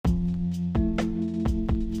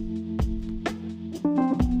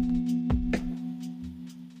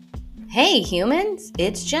Hey humans,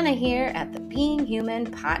 it's Jenna here at the Being Human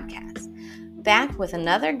podcast, back with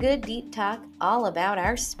another good deep talk all about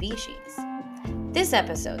our species. This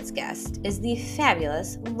episode's guest is the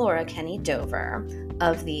fabulous Laura Kenny Dover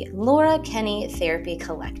of the Laura Kenny Therapy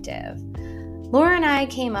Collective. Laura and I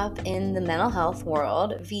came up in the mental health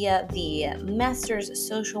world via the Master's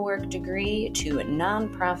Social Work degree to a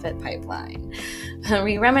nonprofit pipeline.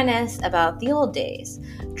 We reminisced about the old days,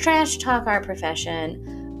 trash talk our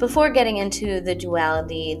profession, before getting into the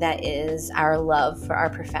duality that is our love for our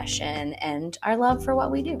profession and our love for what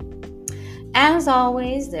we do. As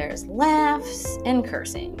always, there's laughs and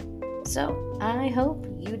cursing. So I hope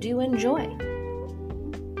you do enjoy.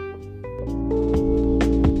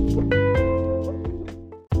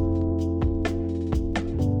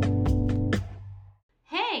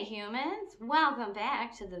 Hey humans, welcome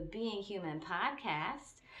back to the Being Human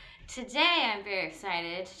podcast. Today I'm very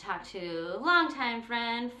excited to talk to longtime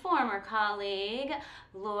friend, former colleague,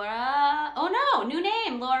 Laura. Oh no, new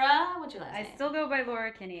name, Laura. What's your last name? I still go by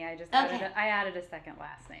Laura Kenny. I added a second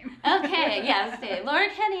last name. Okay, yeah, let's say Laura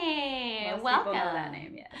Kenny. Most Welcome. people know that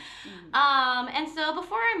name, yes. And so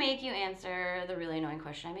before I make you answer the really annoying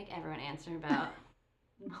question I make everyone answer about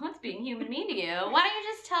what's being human mean to you, why don't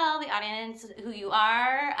you just tell the audience who you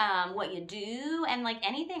are, what you do, and like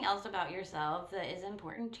anything else about yourself that is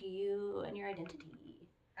important to you and your identity.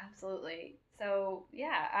 Absolutely. So,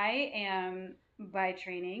 yeah, I am by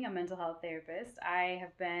training a mental health therapist. I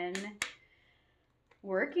have been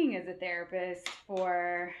working as a therapist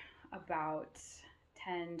for about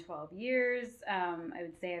 10, 12 years. I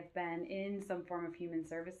would say I've been in some form of human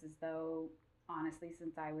services, though, honestly,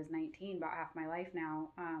 since I was 19, about half my life now,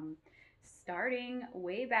 starting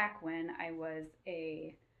way back when I was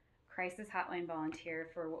a crisis hotline volunteer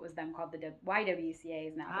for what was then called the YWCA,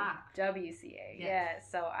 is now the WCA. Yes. Yeah,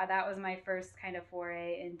 so that was my first kind of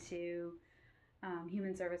foray into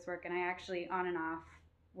human service work, and I actually on and off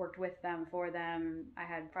worked with them, for them. I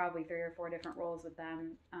had probably 3 or 4 different roles with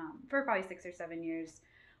them for probably 6 or 7 years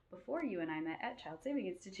before you and I met at Child Saving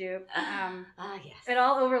Institute. Yes. It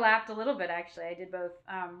all overlapped a little bit, actually. I did both.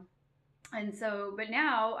 But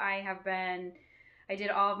now I did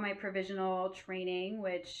all of my provisional training,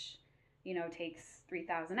 which, takes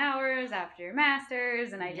 3,000 hours after your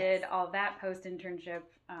master's. And I did all of that post-internship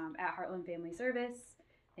at Heartland Family Service.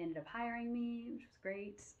 They ended up hiring me, which was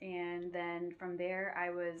great. And then from there, I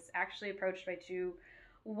was actually approached by 2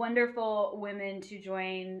 wonderful women to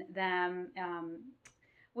join them.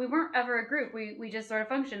 We weren't ever a group. We just sort of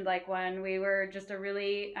functioned like one. We were just a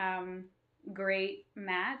really great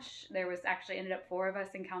match. There was actually ended up 4 of us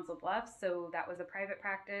in Council Bluffs, so that was a private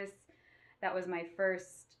practice. That was my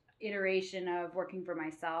first iteration of working for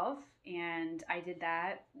myself, and I did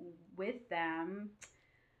that with them.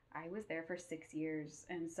 I was there for 6 years,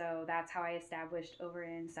 and so that's how I established over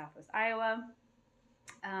in Southwest Iowa.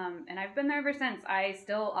 And I've been there ever since. I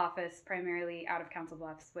still office primarily out of Council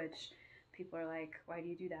Bluffs, which people are like, why do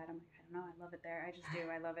you do that? I'm like, I don't know. I love it there. I just do.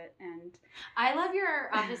 I love it. And I love your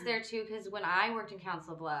office there too, because when I worked in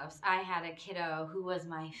Council Bluffs, I had a kiddo who was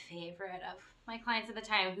my favorite of my clients at the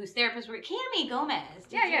time, whose therapists were Cami Gomez.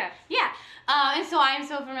 Yeah. And so I'm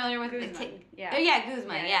so familiar with Guzman.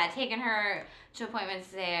 Guzman. Yeah, taking her to appointments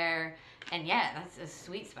there, and yeah, that's a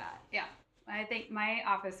sweet spot. Yeah, I think my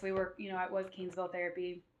office, we work. It was Kingsville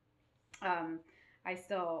Therapy. I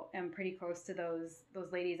still am pretty close to those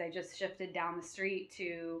ladies. I just shifted down the street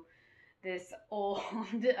to this old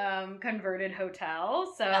converted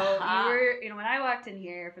hotel. So you were, when I walked in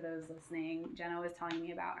here, for those listening, Jenna was telling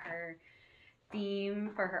me about her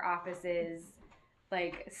theme for her offices,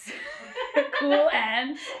 like cool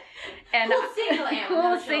aunt and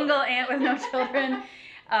cool single aunt with no children.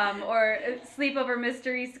 Or sleepover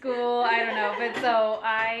mystery school. I don't know, but so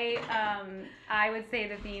I would say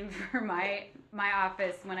the theme for my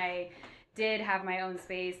office when I did have my own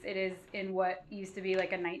space, it is in what used to be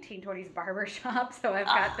like a 1920s barber shop. So I've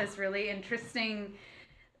got this really interesting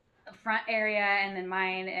front area, and then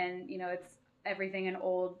mine, and it's everything an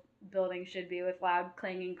old building should be, with loud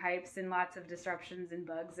clanging pipes and lots of disruptions and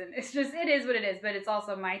bugs, and it is what it is. But it's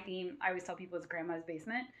also my theme. I always tell people it's grandma's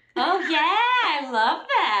basement. Oh yeah, I love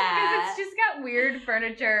that. Because it's just got weird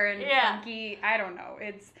furniture and funky, I don't know.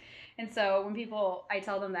 And so when I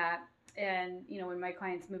tell them that, and when my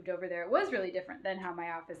clients moved over there, it was really different than how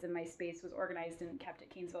my office and my space was organized and kept at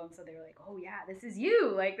Kingsville. And so they were like, oh yeah, this is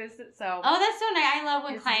you. Like this is so. Oh, that's so nice. I love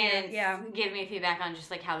when clients give me feedback on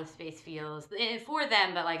just like how the space feels for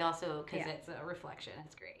them, but like also because it's a reflection.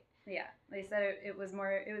 It's great. Yeah, they said it was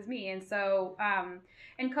me. And so,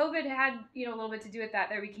 and COVID had, a little bit to do with that.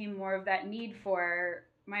 There became more of that need for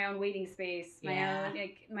waiting space, my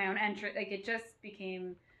own entrance. Like it just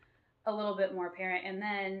became a little bit more apparent. And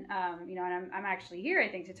then, and I'm actually here, I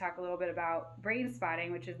think, to talk a little bit about brain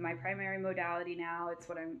spotting, which is my primary modality now. It's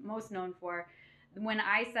what I'm most known for. When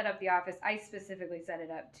I set up the office, I specifically set it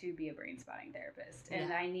up to be a brain spotting therapist,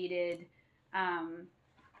 and I needed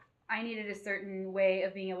a certain way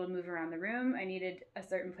of being able to move around the room. I needed a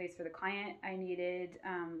certain place for the client. I needed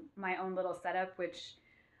my own little setup, which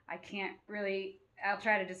I can't really, I'll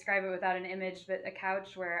try to describe it without an image, but a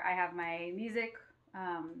couch where I have my music.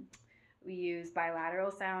 We use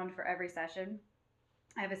bilateral sound for every session.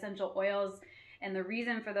 I have essential oils, and the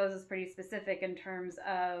reason for those is pretty specific in terms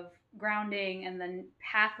of grounding and then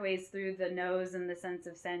pathways through the nose and the sense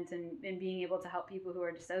of scent, and being able to help people who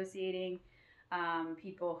are dissociating,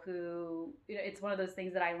 people who, it's one of those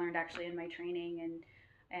things that I learned actually in my training,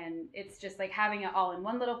 and it's just like having it all in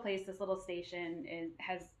one little place, this little station,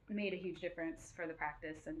 has made a huge difference for the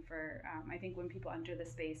practice, and for I think when people enter the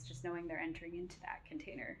space, just knowing they're entering into that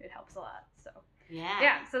container, it helps a lot. So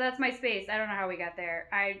so that's my space. I don't know how we got there.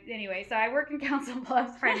 So I work in Council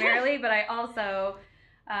Bluffs primarily, but I also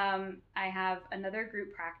I have another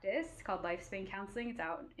group practice called Lifespan Counseling. It's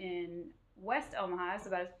out in West Omaha. It's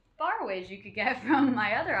about as far away as you could get from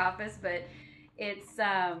my other office, but it's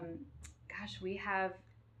we have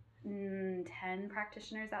 10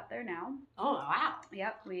 practitioners out there now. Oh, wow.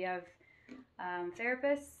 Yep. We have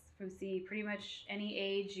therapists who see pretty much any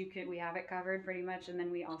age. We have it covered pretty much. And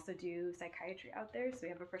then we also do psychiatry out there. So we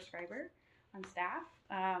have a prescriber on staff.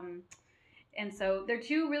 And so they're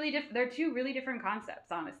two really different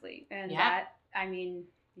concepts, honestly. And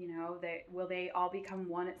will they all become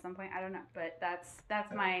one at some point? I don't know. But that's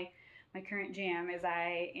my current jam. Is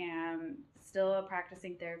I am still a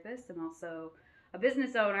practicing therapist. I'm also a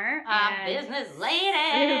business owner, business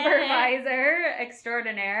lady, supervisor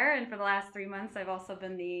extraordinaire, and for the last 3 months, I've also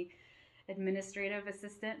been the administrative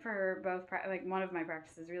assistant for both, one of my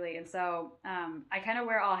practices, really. And so I kind of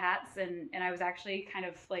wear all hats, and I was actually kind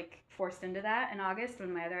of like forced into that in August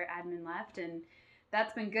when my other admin left, and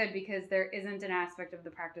that's been good because there isn't an aspect of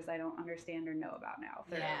the practice I don't understand or know about now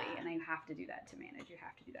thoroughly, and I have to do that to manage. You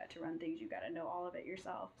have to do that to run things. You got to know all of it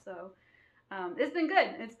yourself. So. It's been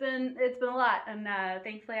good. It's been a lot, and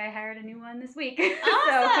thankfully I hired a new one this week.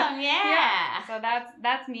 Awesome, So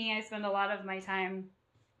that's me. I spend a lot of my time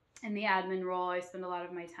in the admin role. I spend a lot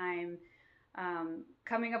of my time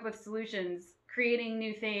coming up with solutions, creating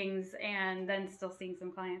new things, and then still seeing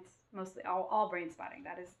some clients. Mostly all brain spotting.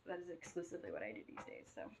 That is exclusively what I do these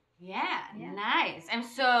days. So. Yeah, nice. I'm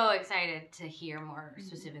so excited to hear more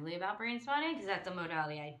specifically about brain spotting, because that's a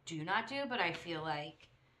modality I do not do, but I feel like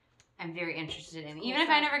I'm very interested in. Even if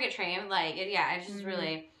I never get trained, I just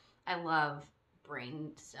really, I love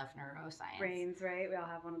brain stuff, neuroscience. Brains, right? We all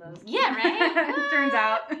have one of those. Yeah, right? Turns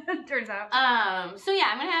out. So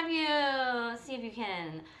I'm going to have you see if you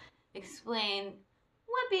can explain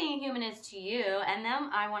what being human is to you, and then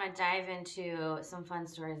I want to dive into some fun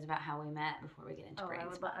stories about how we met before we get into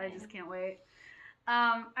brain spotting. I just can't wait.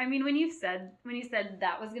 When you said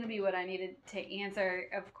that was going to be what I needed to answer,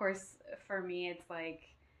 of course, for me, it's like,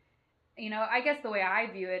 I guess the way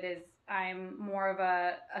I view it is I'm more of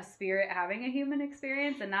a spirit having a human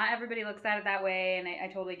experience, and not everybody looks at it that way, and I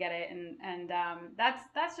totally get it, and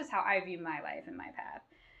that's just how I view my life and my path.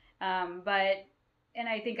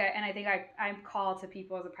 I think I'm called to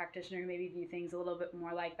people as a practitioner who maybe view things a little bit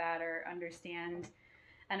more like that, or understand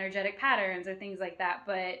energetic patterns or things like that.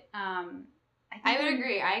 But I would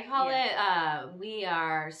agree. I call it, we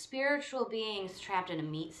are spiritual beings trapped in a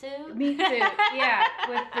meat suit. Meat suit, yeah,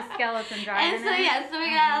 with the skeleton driving. And so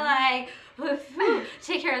we gotta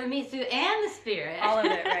take care of the meat suit and the spirit. All of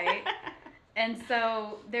it, right? And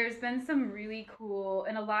so there's been some really cool,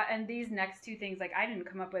 and these next two things, I didn't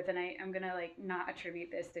come up with, and I'm gonna not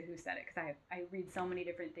attribute this to who said it, because I read so many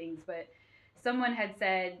different things, but someone had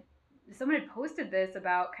posted this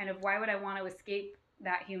about kind of why would I want to escape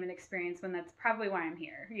that human experience when that's probably why I'm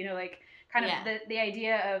here, the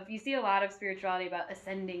idea of, you see a lot of spirituality about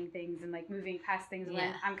ascending things and moving past things,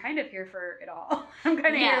 when I'm kind of here for it all. I'm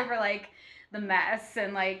kind of here for the mess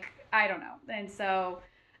and I don't know, and so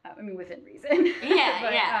within reason.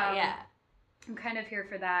 I'm kind of here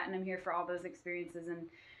for that, and I'm here for all those experiences, and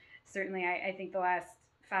certainly I think the last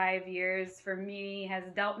 5 years for me has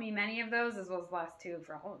dealt me many of those, as well as the last 2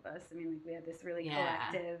 for all of us. We had this really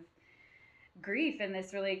collective grief, and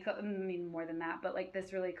this really, more than that, but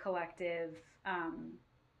this really collective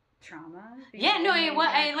trauma. Yeah, no,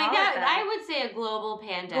 I like that. I would say a global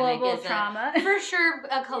pandemic global is trauma. for sure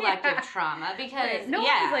a collective trauma because no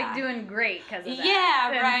one's like doing great because of that.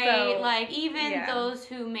 Yeah, and right. So, like even those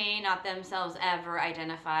who may not themselves ever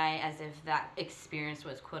identify as if that experience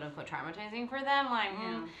was quote unquote traumatizing for them, like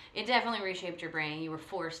it definitely reshaped your brain. You were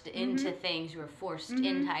forced into things. You were forced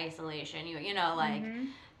into isolation. You know, like,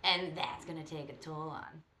 and that's gonna take a toll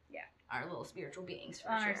on our little spiritual beings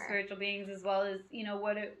for on sure. Our spiritual beings, as well as, you know,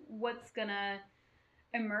 what's gonna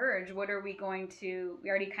emerge. What are we going to, we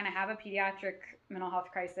already kind of have a pediatric mental health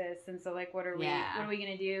crisis, and so like what are we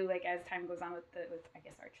gonna do like as time goes on with I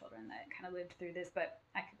guess our children that kind of lived through this, but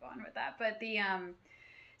I could go on with that. But the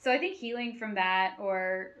so I think healing from that,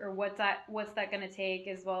 or what's that gonna take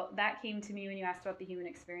as well, that came to me when you asked about the human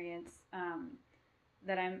experience,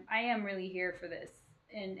 that I am really here for this,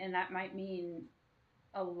 and that might mean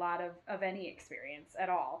a lot of any experience at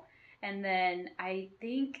all. And then I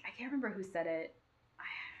think, I can't remember who said it,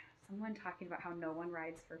 someone talking about how no one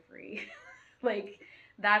rides for free. Like,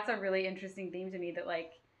 that's a really interesting theme to me, that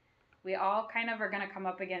like we all kind of are going to come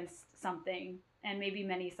up against something, and maybe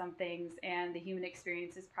many somethings, and the human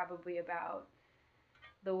experience is probably about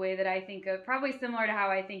the way that I think of, probably similar to how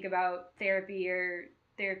I think about therapy or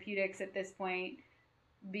therapeutics at this point,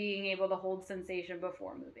 being able to hold sensation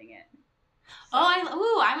before moving it. So. I'm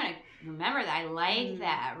going to remember that. I like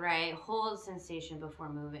that, right? Hold sensation before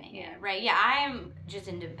moving it, right? Yeah, I'm just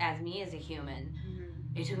as me as a human.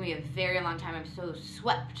 It took me a very long time. I'm so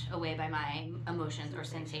swept away by my emotions or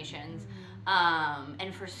sensations.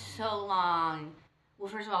 And for so long, well,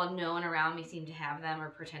 first of all, no one around me seemed to have them or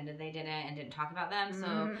pretended they didn't and didn't talk about them.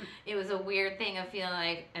 So it was a weird thing of feeling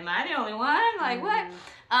like, am I the only one? Like, what?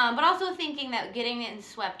 But also thinking that getting it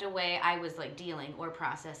swept away, I was like dealing or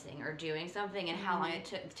processing or doing something, and how long it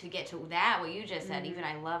took to get to that, what you just said. Even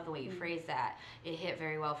I love the way you phrased that. It hit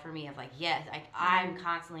very well for me of like, yes, I'm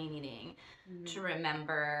constantly needing to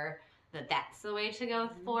remember that that's the way to go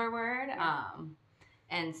forward.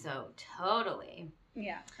 And so totally.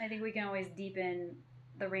 Yeah, I think we can always deepen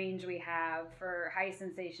the range we have for high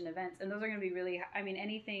sensation events, and those are going to be really, I mean,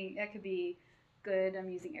 anything that could be good, I'm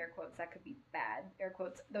using air quotes, that could be bad, air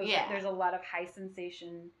quotes. There's a lot of high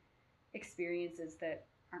sensation experiences that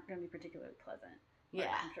aren't going to be particularly pleasant or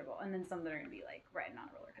comfortable, and then some that are going to be like riding on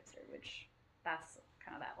a roller coaster, which that's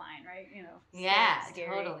kind of that line, right? You know, scary,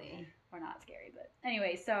 totally, or not scary. But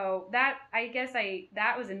anyway, so that, I guess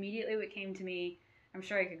that was immediately what came to me. I'm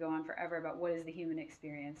sure I could go on forever about what is the human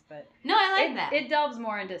experience, but no, I like that. It delves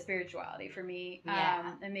more into spirituality for me,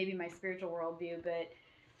 and maybe my spiritual worldview. But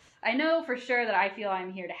I know for sure that I feel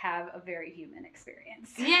I'm here to have a very human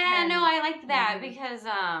experience. Yeah, no, I like that because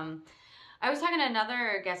I was talking to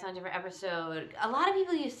another guest on a different episode. A lot of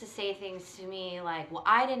people used to say things to me like, "Well,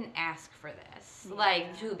 I didn't ask for this,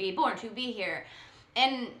 like to be born, to be here,"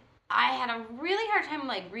 and I had a really hard time,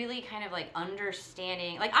 like, really kind of, like,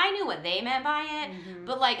 understanding. Like, I knew what they meant by it,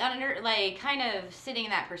 but, like, kind of sitting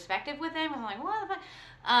in that perspective with them, I'm like, what the fuck?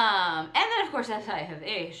 And then, of course, as I have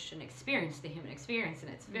aged and experienced the human experience,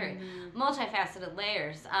 and its very multifaceted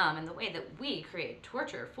layers, and the way that we create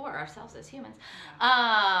torture for ourselves as humans,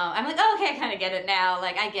 I'm like, oh, okay, I kind of get it now.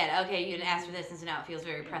 Like, I get it. Okay, you didn't ask for this, and so now it feels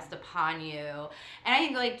very pressed upon you. And I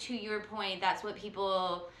think, like, to your point, that's what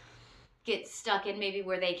people get stuck in, maybe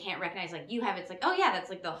where they can't recognize, like you have. It's like, oh yeah,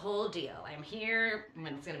 that's like the whole deal. I'm here, and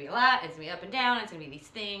it's gonna be a lot, it's gonna be up and down, it's gonna be these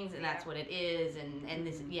things, and that's what it is, and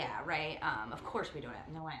this, right. Of course we don't have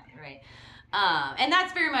no answer, right. And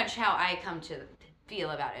that's very much how I come to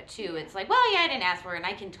feel about it too. It's like, well, yeah, I didn't ask for it, and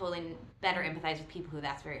I can totally better empathize with people who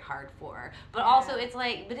that's very hard for. But also, it's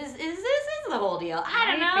like, but is this the whole deal?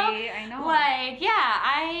 I don't know. I know. Like, yeah,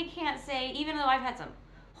 I can't say, even though I've had some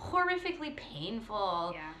horrifically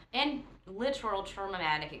painful and literal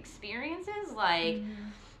traumatic experiences, like,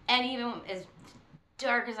 and even as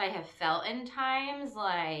dark as I have felt in times,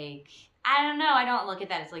 like, I don't know, I don't look at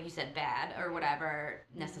that as, like you said, bad or whatever,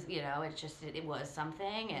 you know, it's just, it was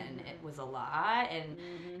something, and it was a lot, and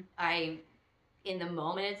in the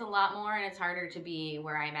moment it's a lot more, and it's harder to be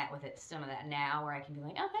where I'm at with it, some of that now, where I can be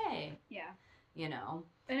like, okay, you know.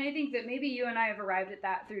 And I think that maybe you and I have arrived at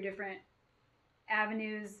that through different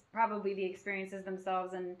avenues, probably the experiences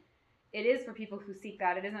themselves, and it is for people who seek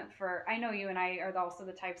that. It isn't for, I know you and I are also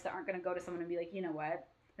the types that aren't going to go to someone and be like, you know what,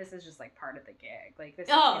 this is just like part of the gig, like this,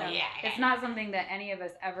 it's not something that any of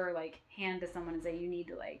us ever like hand to someone and say, you need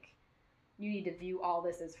to view all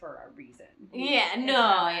this as for a reason.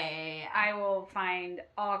 I will find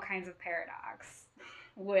all kinds of paradox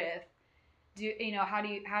with, how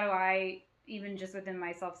do I even just within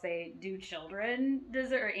myself say, do children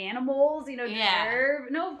deserve, or animals,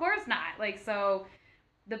 deserve? No, of course not. Like, so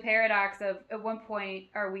the paradox of at what point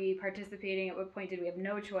are we participating? At what point did we have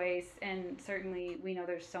no choice? And certainly we know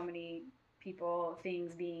there's so many people,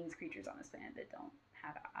 things, beings, creatures on this planet that don't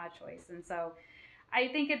have a choice. And so I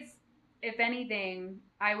think it's, if anything,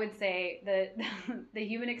 I would say that the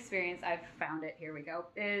human experience, I've found it, here we go,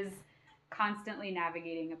 is constantly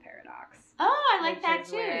navigating a paradox. Oh, I like that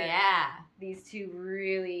too. Yeah. These two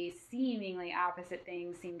really seemingly opposite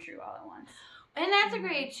things seem true all at once. And that's a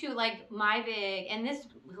great too, like my big, and this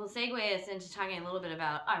will segue us into talking a little bit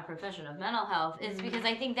about our profession of mental health, is because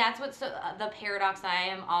I think that's what the paradox I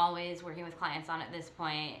am always working with clients on at this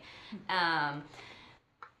point.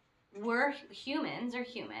 We're humans, are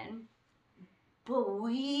human, but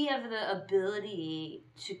we have the ability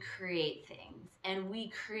to create things. And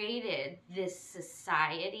we created this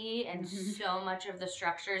society and so much of the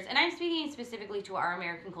structures. And I'm speaking specifically to our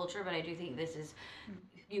American culture, but I do think this is,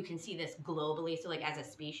 you can see this globally. So like as a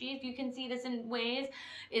species, you can see this in ways,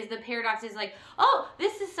 is the paradox is like, oh,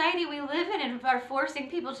 this society we live in and are forcing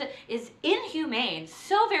people to, is inhumane.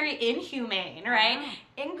 So very inhumane, right?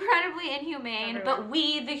 Incredibly inhumane, but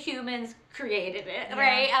we, the humans, created it,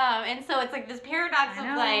 right? And so it's like this paradox of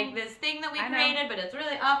like this thing that we created, but it's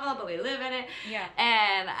really awful, but we live in it. Yeah.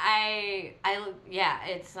 And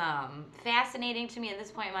it's fascinating to me at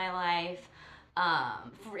this point in my life,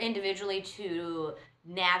 for individually to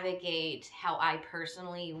navigate how I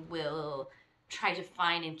personally will try to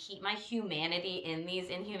find and keep my humanity in these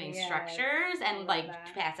inhumane structures, and like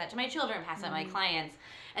pass that to my children, pass that to my clients.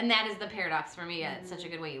 And that is the paradox for me. It's such a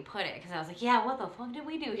good way you put it, because I was like, yeah, what the fuck did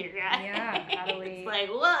we do here, guys? Yeah, how do we... It's like,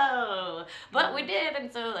 whoa, but we did, and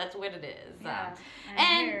so that's what it is.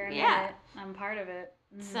 Yeah, I'm part of it.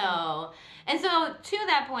 So to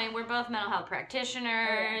that point, we're both mental health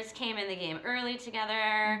practitioners, came in the game early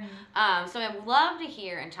together. So I'd love to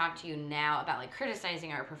hear and talk to you now about like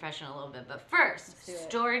criticizing our profession a little bit. But first,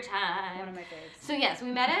 story time. One of my favorites. So yes,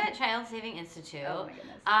 we met at Child Saving Institute. Oh my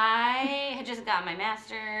goodness. I had just got my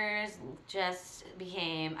master's, just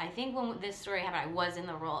became, I think when this story happened, I was in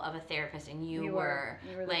the role of a therapist, and you were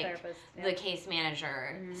like the therapist. The case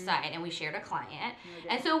manager side, and we shared a client.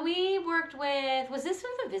 And so we worked with, was this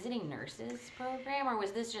with the visiting nurses program, or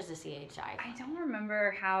was this just a CHI? I don't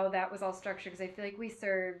remember how that was all structured, because I feel like we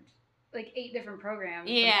served like 8 different programs.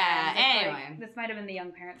 Yeah, anyway. Like, this might have been the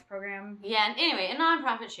Young Parents program. Yeah, anyway, a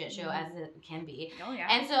nonprofit shit show as it can be. Oh, yeah.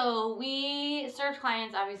 And so we served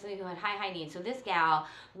clients, obviously, who had high needs. So this gal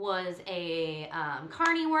was a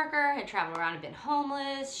carny worker, had traveled around and been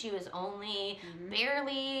homeless. She was only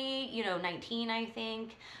barely, 19, I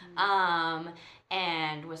think.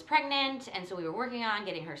 And was pregnant, and so we were working on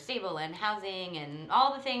getting her stable and housing and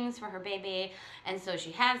all the things for her baby. And so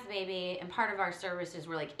she has the baby, and part of our services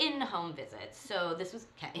were like in-home visits. So this was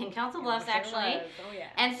in Council Bluffs, actually. Oh, yeah.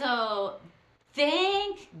 And so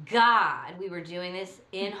thank God we were doing this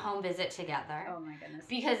in-home visit together. Oh my goodness.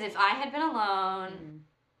 Because if I had been alone,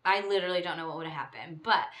 I literally don't know what would have happened.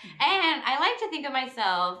 But, and I like to think of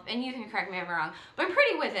myself, and you can correct me if I'm wrong, but I'm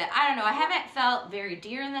pretty with it. I don't know. I haven't felt very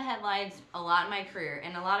deer in the headlights a lot in my career.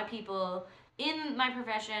 And a lot of people in my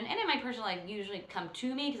profession and in my personal life usually come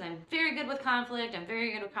to me because I'm very good with conflict. I'm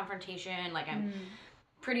very good with confrontation. Like, I'm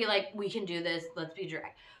pretty like, we can do this. Let's be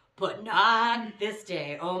direct. But not this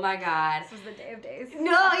day. Oh my God. This was the day of days.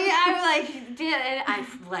 No, yeah, I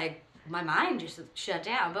like, my mind just shut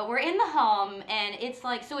down. But we're in the home, and it's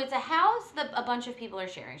like, so it's a house that a bunch of people are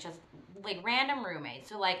sharing. It's just like random roommates.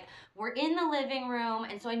 So like we're in the living room,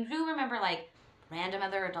 and so I do remember like random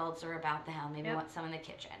other adults are about the house, maybe some in the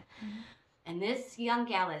kitchen. And this young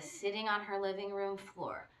gal is sitting on her living room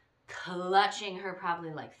floor, clutching her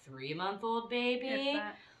probably like 3-month-old baby.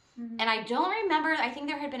 And I don't remember, I think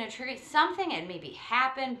there had been a trigger, something had maybe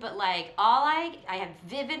happened, but like I have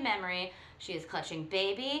vivid memory. She is clutching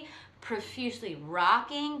baby, profusely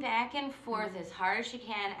rocking back and forth as hard as she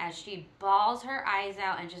can as she bawls her eyes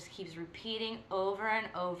out and just keeps repeating over and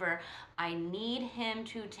over, I need him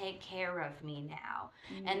to take care of me now.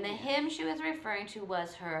 And the him she was referring to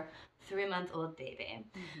was her 3-month-old baby.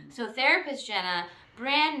 So therapist Jenna,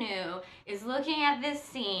 brand new, is looking at this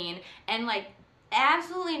scene and like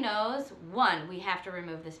absolutely knows, one, we have to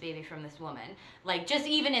remove this baby from this woman. Like, just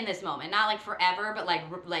even in this moment. Not like forever, but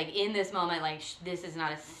like in this moment, like this is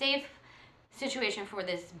not a safe situation for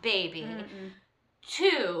this baby.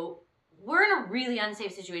 2, we're in a really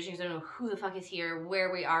unsafe situation because I don't know who the fuck is here,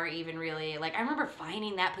 where we are even really. Like, I remember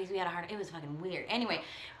finding that place we had it was fucking weird. Anyway,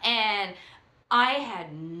 and I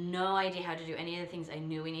had no idea how to do any of the things I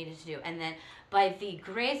knew we needed to do. And then by the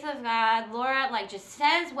grace of God, Laura like just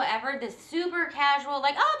says whatever, this super casual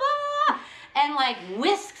like, oh, blah, blah, blah, and like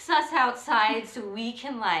whisks us outside so we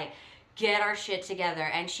can like get our shit together.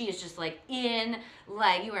 And she is just like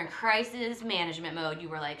you were in crisis management mode. You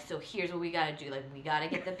were like, so here's what we gotta do. Like, we gotta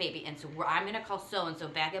get the baby. And so I'm gonna call so-and-so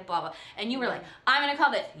back at blah, blah. And you were like, I'm gonna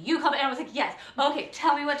call this. You call it. And I was like, yes. Okay,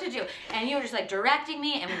 tell me what to do. And you were just like directing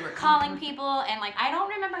me, and we were calling people. And like, I don't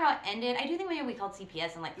remember how it ended. I do think maybe we called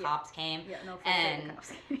CPS and like cops came. Yeah, no, and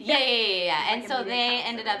cops. yeah. And Like so they cops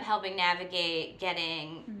ended up helping navigate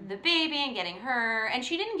getting the baby and getting her. And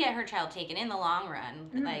she didn't get her child taken in the long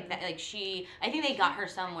run. Like that, like I think they got her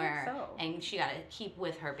somewhere, and she got to keep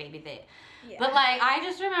with her baby. But like, I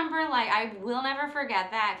just remember, like, I will never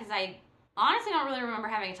forget that, because I honestly don't really remember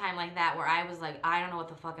having a time like that where I was like, I don't know what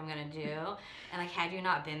the fuck I'm gonna do. And like, had you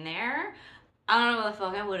not been there, I don't know what the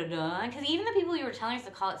fuck I would have done. Because even the people you were telling us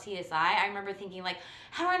to call at CSI, I remember thinking, like,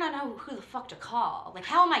 how do I not know who the fuck to call? Like,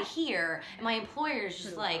 how am I here? And my employer's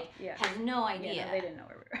just like, has no idea. Yeah, no, they didn't know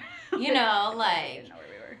where we were. You know, like, they didn't know where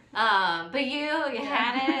we were. But you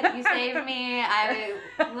had it. You saved me. I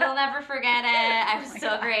will never forget it. I was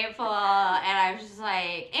so grateful. And I was just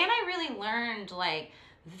like, and I really learned, like,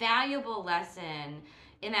 valuable lesson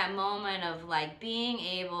in that moment of, like, being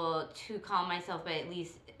able to calm myself, but at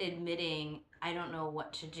least admitting I don't know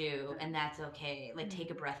what to do, and that's okay. Like,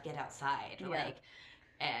 take a breath, get outside. Like,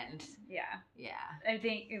 and I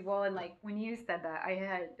think, well, and like when you said that, I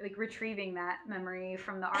had like retrieving that memory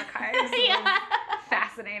from the archives. Was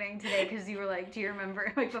fascinating today, because you were like, do you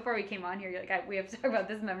remember, like, before we came on here, you're like, we have to talk about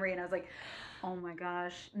this memory, and I was like, oh my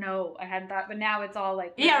gosh, no, I hadn't thought, but now it's all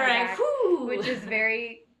like, back, which is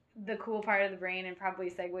the cool part of the brain, and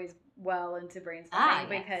probably segues well into brain stuffing,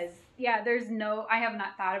 because there's I have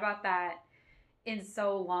not thought about that in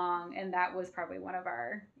so long, and that was probably one of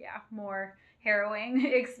our more harrowing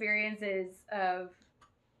experiences of,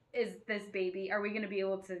 is this baby, are we going to be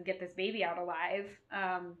able to get this baby out alive?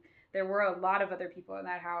 There were a lot of other people in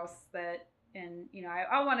that house that, and you know,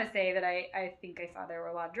 I want to say that I think I saw there were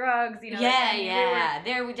a lot of drugs, you know.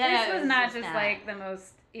 This was not just like the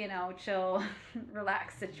most, you know, chill,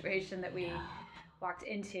 relaxed situation that we walked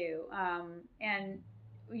into, and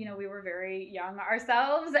you know, we were very young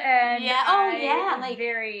ourselves, and like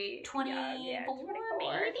very 24,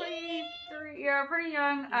 23, pretty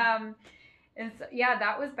young. And so,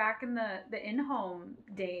 that was back in the in-home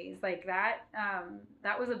days, like that.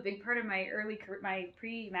 That was a big part of my my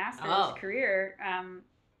pre-master's career.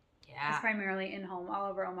 It was primarily in-home, all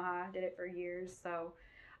over Omaha. Did it for years. So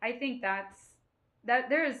I think that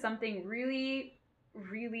there is something really,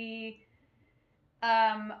 really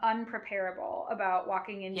unpreparable about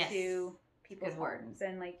walking into people's homes,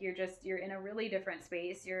 and like you're in a really different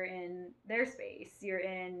space. You're in their space.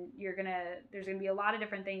 There's gonna be a lot of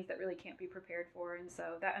different things that really can't be prepared for, and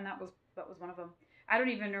so that was one of them. I don't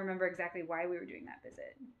even remember exactly why we were doing that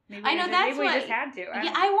visit. Maybe we just had to.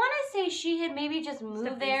 I want to say she had maybe just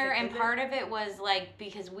moved there, and part of it was like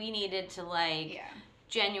because we needed to like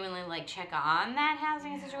genuinely like check on that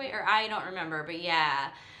housing situation, or I don't remember, but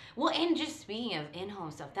well, and just speaking of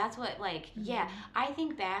in-home stuff, that's what like I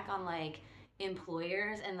think back on like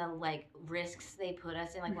employers and the like risks they put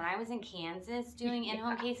us in. Like when I was in Kansas doing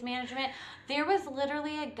in-home case management, there was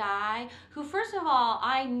literally a guy who, first of all,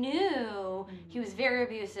 I knew he was very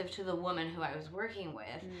abusive to the woman who I was working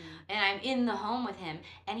with, and I'm in the home with him,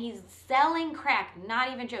 and he's selling crack,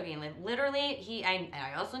 not even joking. Like literally,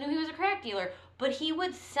 I also knew he was a crack dealer, but he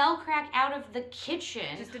would sell crack out of the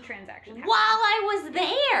kitchen. Just a transaction. While I was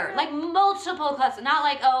there. Like multiple clusters. Not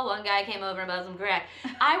like, one guy came over and bought some crack.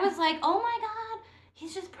 I was like, oh my God,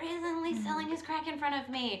 he's just brazenly selling his crack in front of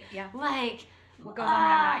me. Yeah. Like, what goes on when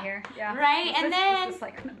I'm not here? Yeah. Right? And then, what's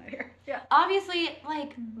like when I'm not here? Yeah. Obviously,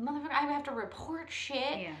 like, motherfucker, I have to report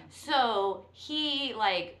shit. Yeah. So he,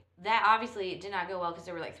 like, that obviously did not go well because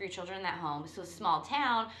there were like 3 children in that home. So small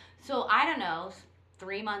town. So I don't know,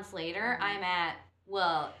 3 months later, I'm at,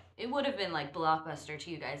 it would have been like Blockbuster to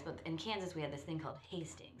you guys, but in Kansas we had this thing called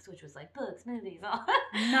Hastings, which was like books, movies, all.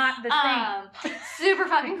 Not the same. Super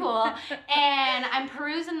fucking cool. And I'm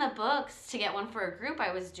perusing the books to get one for a group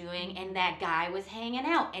I was doing, and that guy was hanging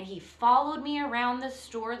out, and he followed me around the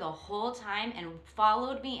store the whole time and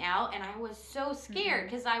followed me out, and I was so scared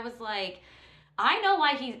because I was like, I know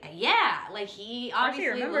why like he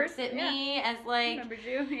obviously looks at me as like, remembered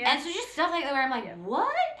you. And so just stuff like that where I'm like,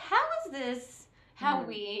 what? How is this how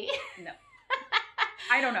we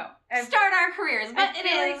I don't know. Start our careers, but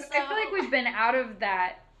I feel like we've been out of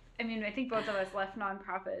that. I mean, I think both of us left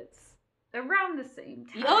nonprofits around the same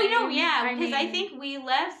time. Oh, yeah, because I think we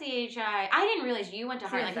left CHI. I didn't realize you went to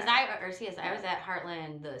Heartland because I was at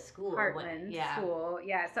Heartland, the school. School,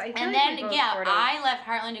 yeah. So I feel and like then I left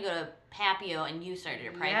Heartland to go to Papio, and you started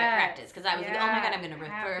your private practice because I was like, oh my god, I'm going to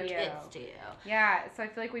refer kids to you. Yeah, so I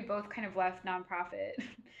feel like we both kind of left nonprofit,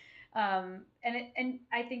 and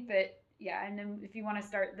I think that. Yeah, and then if you want to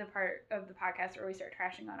start the part of the podcast where we start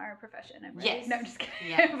trashing on our profession, I'm ready. Yes. No, I'm just kidding.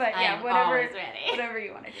 Yes, but yeah, whatever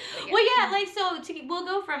you want to do. Well, we'll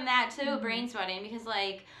go from that to brain spotting because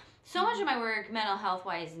like so much of my work, mental health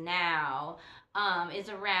wise now, is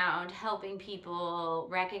around helping people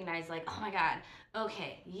recognize like, oh my god,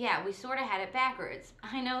 okay, yeah, we sort of had it backwards.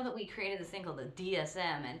 I know that we created this thing called the DSM,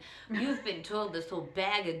 and you've been told this whole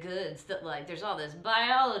bag of goods that like there's all this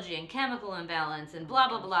biology and chemical imbalance and blah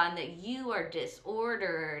blah blah, and that you are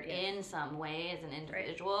disordered in some way as an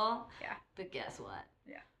individual. Right. Yeah. But guess what?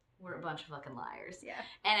 Yeah. We're a bunch of fucking liars. Yeah.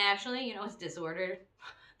 And actually, you know what's disordered?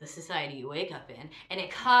 The society you wake up in, and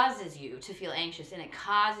it causes you to feel anxious, and it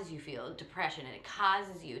causes you to feel depression, and it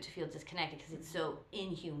causes you to feel disconnected because it's so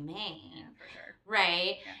inhumane. Yeah, for sure.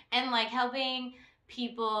 Right? Yeah. And like helping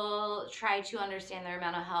people try to understand their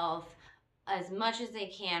mental health as much as they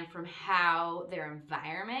can from how their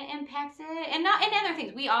environment impacts it, and not in other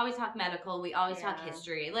things. We always talk medical, we always talk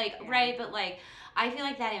history, right? But like I feel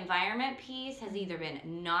like that environment piece has either been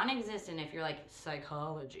non-existent if you're like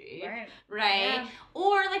psychology, right? Yeah.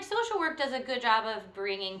 Or like social work does a good job of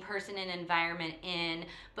bringing person and environment in,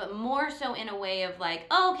 but more so in a way of like,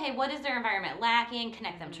 oh, okay, what is their environment lacking?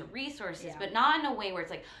 Connect them to resources, but not in a way where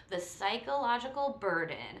it's like the psychological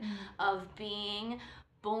burden of being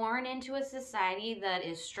born into a society that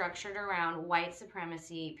is structured around white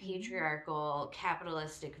supremacy, patriarchal,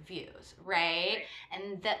 capitalistic views, right?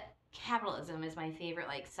 And that capitalism is my favorite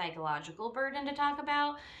like psychological burden to talk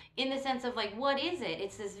about, in the sense of like, what is it?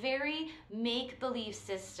 It's this very make-believe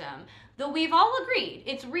system, though we've all agreed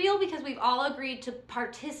it's real because we've all agreed to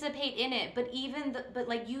participate in it, but but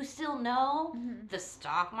like you still know the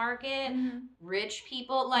stock market, rich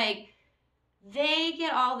people, like they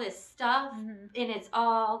get all this stuff and it's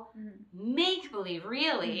all make-believe,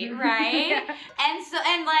 really, right?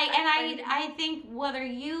 I think whether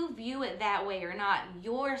you view it that way or not,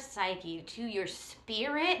 your psyche to your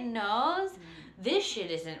spirit knows this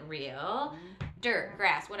shit isn't real. Dirt,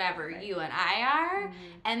 grass, whatever, you and I are,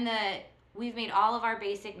 and that we've made all of our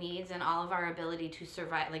basic needs and all of our ability to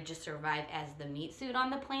survive, like just survive as the meat suit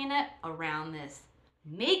on the planet around this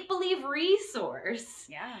make-believe resource.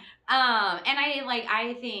 Yeah. And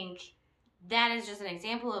I think that is just an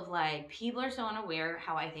example of like people are so unaware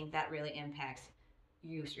how I think that really impacts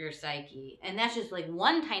your psyche, and that's just like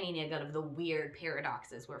one tiny nugget of the weird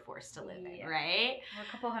paradoxes we're forced to live in, right? We're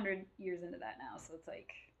a couple hundred years into that now, so it's like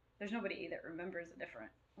there's nobody that remembers a different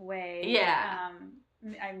way. Yeah.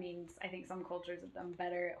 I mean, I think some cultures have done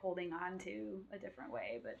better at holding on to a different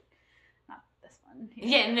way, but not this one.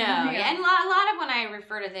 And a lot of when I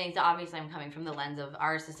refer to things, obviously I'm coming from the lens of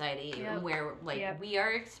our society where we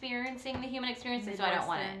are experiencing the human experience, and so I don't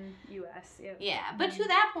want it. U.S. But to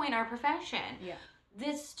that point, our profession.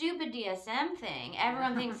 This stupid DSM thing,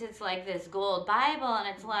 everyone thinks it's like this gold Bible, and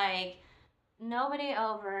it's like nobody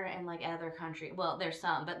over in like other countries. Well, there's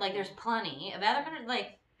some, but like there's plenty of other countries.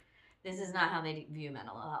 Like this is not how they view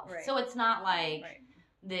mental health. Right. So it's not like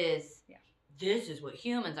this. Yeah. This is what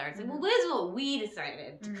humans are. It's like, well, this is what we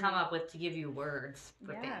decided to come up with to give you words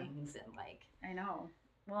for things, and like I know.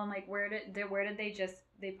 Well, and like where did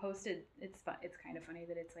they posted? It's kind of funny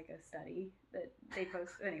that it's like a study that they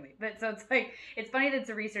post anyway. But so it's like it's funny that it's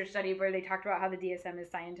a research study where they talked about how the DSM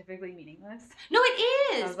is scientifically meaningless. No, it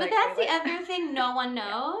is. But that's the other thing no one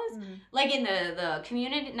knows. Like in the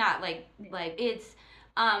community, not like it's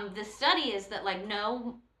the study is that like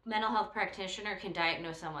no mental health practitioner can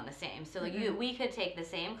diagnose someone the same. So like we could take the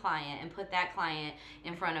same client and put that client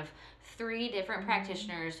in front of 3 different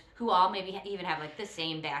practitioners who all maybe even have like the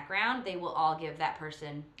same background. They will all give that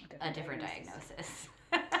person a different diagnosis.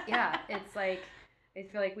 Yeah, it's like I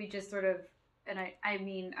feel like we just sort of, and I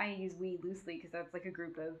mean I use we loosely because that's like a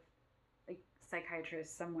group of like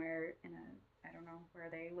psychiatrists somewhere in I don't know where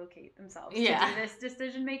they locate themselves to do this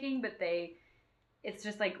decision making, but it's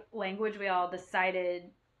just like language we all decided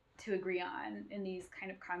to agree on in these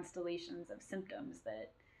kind of constellations of symptoms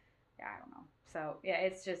that I don't know. So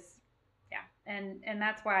it's just and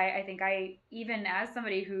that's why I think I, even as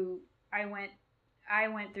somebody who I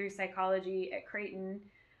went through psychology at Creighton,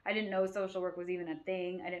 I didn't know social work was even a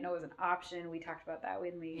thing. I didn't know it was an option. We talked about that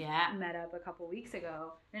when we met up a couple weeks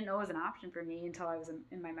ago. I didn't know it was an option for me until I was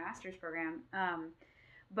in my master's program.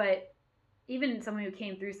 But even someone who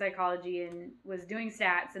came through psychology and was doing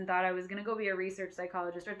stats and thought I was going to go be a research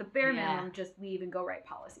psychologist, or at the bare minimum, just leave and go write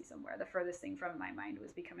policy somewhere. The furthest thing from my mind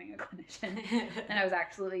was becoming a clinician. And I was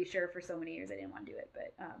absolutely sure for so many years I didn't want to do it.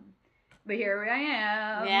 But here I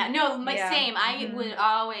am. Yeah, no, same.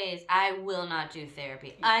 I will not do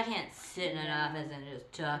therapy. I can't sit in an office and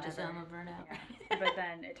just talk to someone burnout. Yeah. But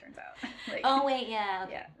then it turns out. Like, oh, wait, yeah.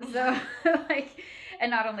 Yeah. So, like,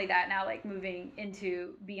 and not only that, now, like, moving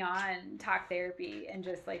into beyond talk therapy and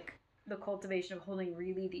just, like, the cultivation of holding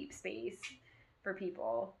really deep space for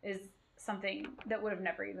people is something that would have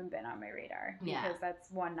never even been on my radar. Yeah. Because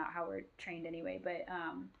that's, one, not how we're trained anyway. But,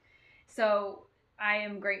 so I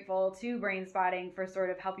am grateful to Brain Spotting for sort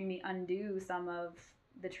of helping me undo some of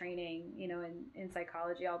the training, you know, in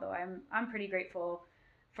psychology, although I'm pretty grateful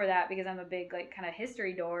for that because I'm a big, like, kind of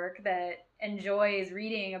history dork that enjoys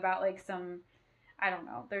reading about, like, some, I don't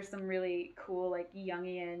know, there's some really cool, like,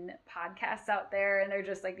 Jungian podcasts out there, and they're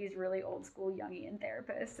just, like, these really old school Jungian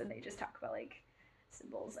therapists, and they just talk about, like,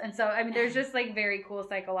 symbols. And so, I mean, there's just, like, very cool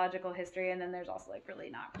psychological history, and then there's also, like, really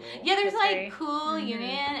not cool Yeah, there's, history. like, cool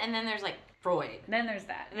Jungian, and then there's, like, Freud. Then there's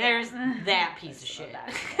that. There's that piece of shit.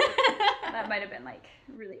 That might have been, like,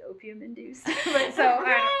 really opium-induced. But so,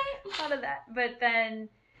 I thought of that. But then,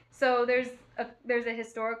 so there's a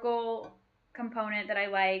historical component that I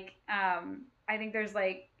like. I think there's,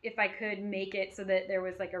 like, if I could make it so that there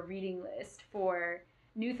was, like, a reading list for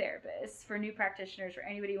new therapists, for new practitioners, for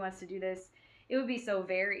anybody who wants to do this, it would be so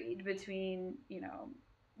varied between, you know,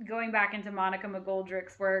 going back into Monica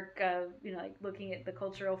McGoldrick's work of, you know, like, looking at the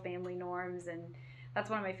cultural family norms, and that's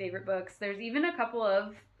one of my favorite books. There's even a couple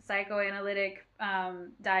of psychoanalytic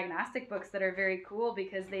diagnostic books that are very cool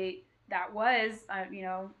because that was, you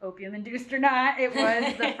know, opium induced or not, it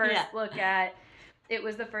was the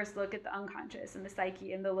first look at the unconscious and the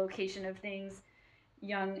psyche and the location of things.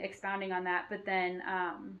 Jung expounding on that, but then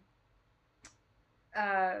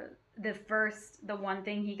the one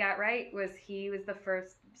thing he got right was he was the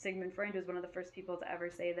first. Sigmund Freud was one of the first people to ever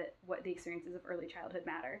say that what the experiences of early childhood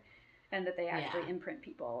matter, and that they actually imprint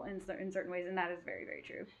people in certain ways, and that is very, very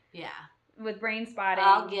true. Yeah. With Brain Spotting,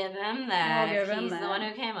 I'll give him that. He's the one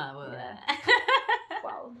who came up with it.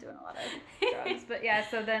 Well, doing a lot of drugs, but yeah.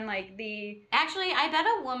 So then, like, actually, I bet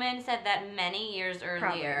a woman said that many years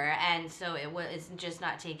earlier, and so it's just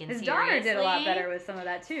not taken seriously. His daughter did a lot better with some of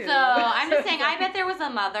that too. So I'm just saying, I bet there was a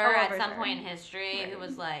mother at some point in history who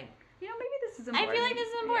was like, you know, maybe this is important. I feel like this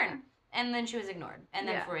is important. Yeah. And then she was ignored. And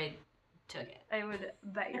then Freud took it. I would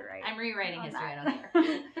bet you're right. I'm rewriting history, I don't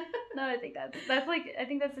care. No, I think that's like, I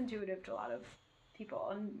think that's intuitive to a lot of people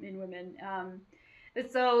and women.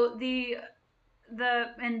 So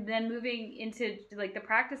and then moving into, like, the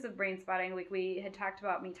practice of Brain Spotting, like, we had talked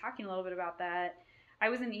about me talking a little bit about that. I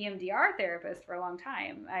was an EMDR therapist for a long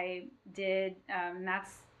time. I did,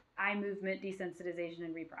 that's eye movement desensitization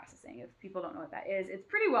and reprocessing. If people don't know what that is, it's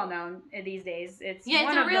pretty well known these days. It's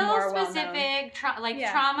one a of real the more specific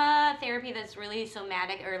trauma therapy that's really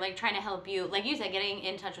somatic, or, like, trying to help you, like you said, getting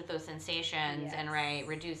in touch with those sensations and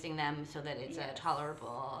reducing them so that it's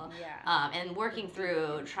tolerable. And working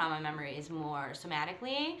through trauma memories more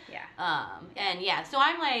somatically. So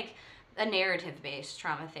I'm like a narrative-based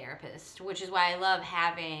trauma therapist, which is why I love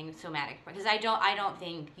having somatic, because I don't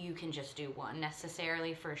think you can just do one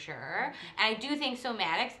necessarily, for sure. And I do think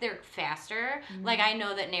somatics, they're faster. Like, I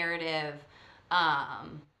know that narrative,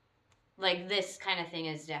 like, this kind of thing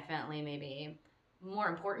is definitely maybe more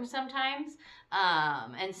important sometimes.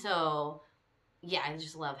 And so, yeah, I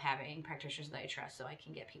just love having practitioners that I trust so I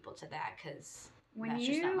can get people to that, because that's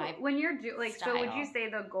just not my style. So would you say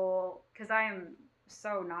the goal, because I am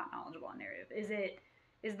so not knowledgeable on narrative,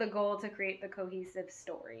 is the goal to create the cohesive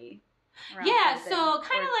story? So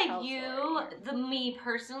kind of like me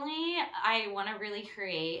personally, I want to really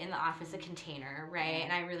create in the office a container, right?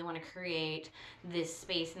 And I really want to create this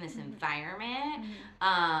space and this environment.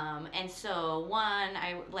 And so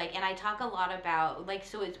I talk a lot about, like,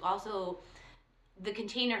 so it's also, the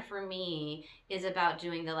container for me is about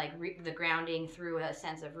doing the grounding through a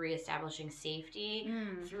sense of reestablishing safety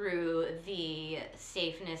through the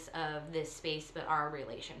safeness of this space, but our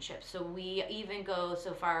relationship. So we even go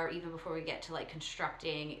so far, even before we get to, like,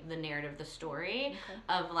 constructing the narrative, the story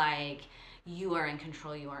of, like, you are in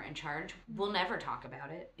control, you are in charge. We'll never talk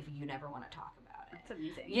about it if you never want to talk about it. That's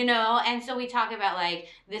amazing. You know, and so we talk about, like,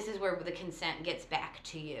 this is where the consent gets back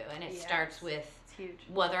to you, and it starts with huge.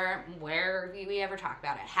 Where we ever talk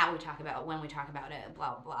about it, how we talk about it, when we talk about it,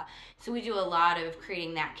 blah, blah, blah. So we do a lot of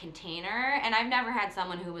creating that container, and I've never had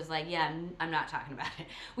someone who was like, yeah, I'm not talking about it.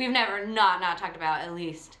 We've never not talked about at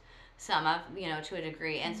least some of, you know, to a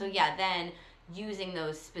degree. And so, then using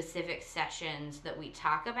those specific sessions that we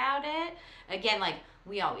talk about it. Again, like,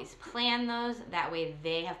 we always plan those. That way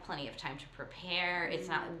they have plenty of time to prepare. It's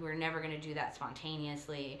not, we're never going to do that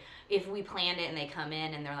spontaneously. If we planned it and they come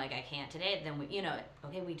in and they're like, I can't today, then we, you know,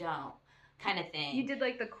 okay, we don't, kind of thing. You did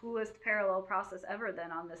like the coolest parallel process ever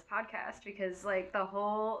then on this podcast, because like the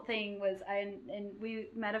whole thing was, and we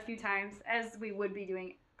met a few times, as we would be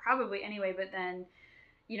doing probably anyway, but then,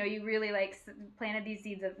 you know, you really like planted these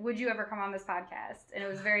seeds of, would you ever come on this podcast? And it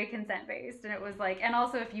was very consent based. And it was like, and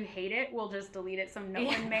also if you hate it, we'll just delete it so no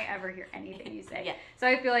one may ever hear anything you say. Yeah. So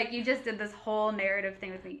I feel like you just did this whole narrative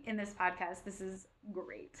thing with me in this podcast. This is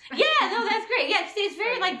great. Yeah, no, that's great. Yeah, it's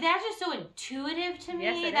very, like, that's just so intuitive to me.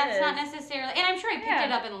 Yes, it that's is. not necessarily, and I'm sure I picked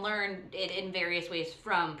it up and learned it in various ways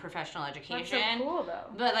from professional education. That's so cool, though.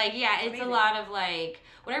 But, like, yeah, it's amazing. a lot of, like,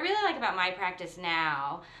 what I really like about my practice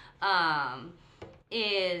now,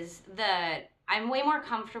 is that I'm way more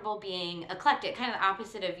comfortable being eclectic, kind of the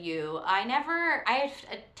opposite of you. I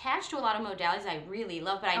attached to a lot of modalities I really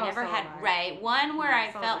love, but I never had, one where I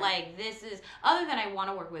felt like this is, other than I want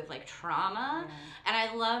to work with like trauma, and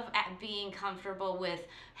I love being comfortable with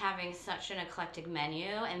having such an eclectic menu,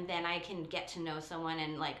 and then I can get to know someone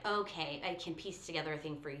and like, okay, I can piece together a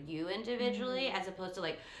thing for you individually, as opposed to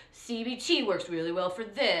like, CBT works really well for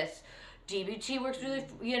this, DBT works really,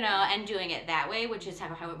 you know, and doing it that way, which is how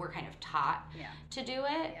we're kind of taught to do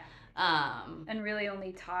it. Yeah. And really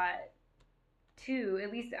only taught to, at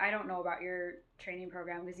least I don't know about your training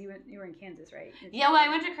program, because you were in Kansas, right? Yeah, well, I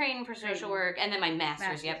went to Creighton for social work, and then my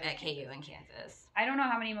master's at KU in Kansas. I don't know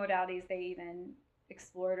how many modalities they even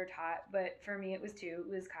explored or taught, but for me it was 2.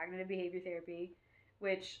 It was cognitive behavior therapy,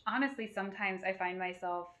 which honestly sometimes I find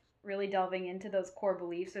myself really delving into those core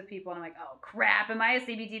beliefs with people, and I'm like, oh crap, am I a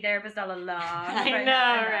CBT therapist all along? I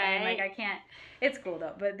know, right? Like, I can't. It's cool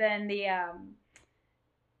though. But then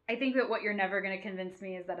I think that what you're never going to convince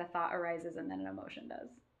me is that a thought arises and then an emotion does.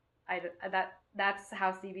 That's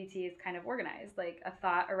how CBT is kind of organized. Like, a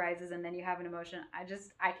thought arises and then you have an emotion.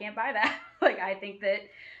 I can't buy that. Like, I think that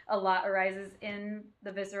a lot arises in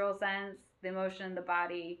the visceral sense, the emotion, the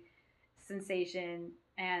body, sensation,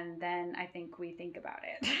 and then I think we think about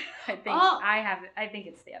it. I think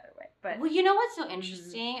it's the other way. But well, you know what's so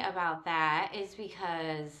interesting about that is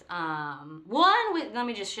because let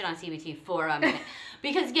me just shit on CBT for a minute,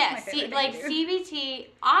 because CBT,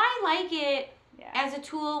 I like it as a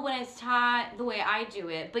tool when it's taught the way I do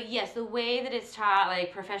it. But yes, the way that it's taught,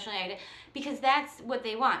 like professionally, because that's what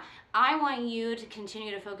they want. I want you to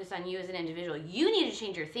continue to focus on you as an individual. You need to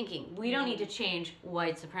change your thinking. We don't need to change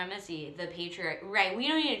white supremacy, the patriarchy, right? We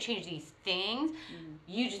don't need to change these things.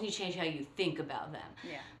 You just need to change how you think about them.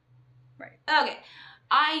 Yeah. Right. Okay.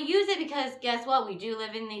 I use it because guess what? We do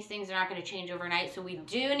live in these things. They're not going to change overnight. So we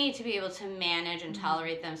do need to be able to manage and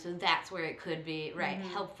tolerate them. So that's where it could be,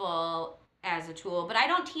 helpful as a tool. But I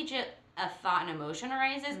don't teach it a thought and emotion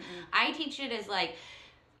arises. I teach it as like,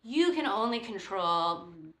 you can only control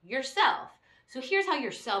yourself. So here's how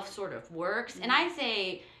your self sort of works. And I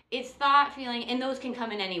say it's thought, feeling, and those can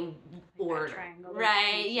come in any order,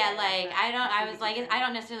 right? Yeah, like I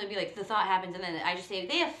don't necessarily be like the thought happens and then I just say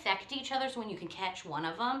they affect each other. So when you can catch one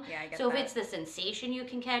of them, so if it's the sensation you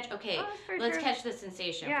can catch, okay, let's catch the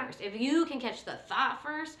sensation first. If you can catch the thought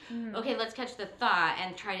first, okay, let's catch the thought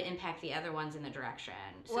and try to impact the other ones in the direction.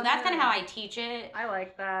 So that's kind of how I teach it. I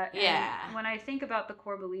like that. Yeah. And when I think about the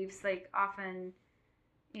core beliefs, like often,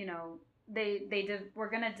 you know, we're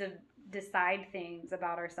gonna decide things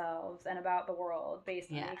about ourselves and about the world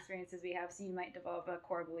based on the experiences we have. So you might develop a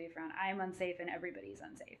core belief around, I'm unsafe and everybody's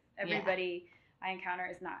unsafe. Everybody I encounter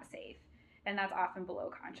is not safe. And that's often below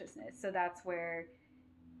consciousness. So that's where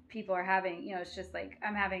people are having, you know, it's just like,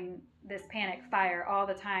 I'm having this panic fire all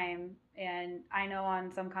the time. And I know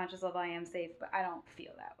on some conscious level I am safe, but I don't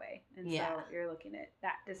feel that way. And so you're looking at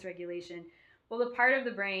that dysregulation. Well, the part of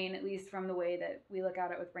the brain, at least from the way that we look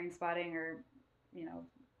at it with brain spotting or, you know,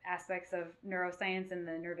 aspects of neuroscience and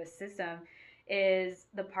the nervous system, is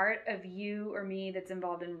the part of you or me that's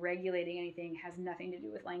involved in regulating anything has nothing to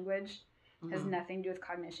do with language, has nothing to do with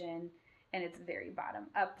cognition, and it's very bottom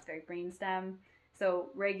up, it's very brainstem. So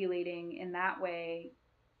regulating in that way,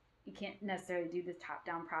 you can't necessarily do the top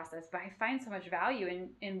down process, but I find so much value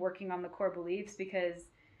in working on the core beliefs because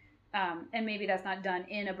and maybe that's not done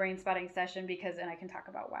in a brain spotting session because, and I can talk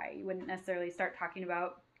about why you wouldn't necessarily start talking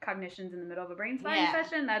about cognitions in the middle of a brain spotting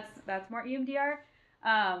session. That's more EMDR.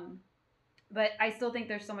 But I still think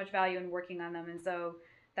there's so much value in working on them. And so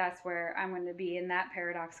that's where I'm going to be in that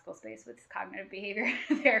paradoxical space with cognitive behavior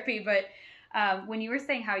therapy. But when you were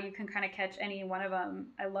saying how you can kind of catch any one of them,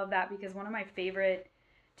 I love that because one of my favorite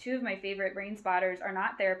two of my favorite brain spotters are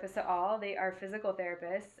not therapists at all. They are physical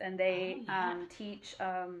therapists, and they teach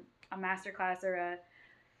a master class or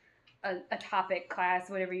a topic class,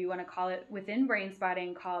 whatever you want to call it, within brain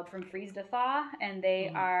spotting called From Freeze to Thaw. And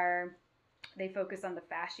they focus on the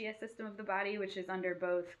fascia system of the body, which is under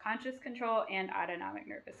both conscious control and autonomic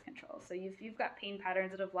nervous control. So if you've got pain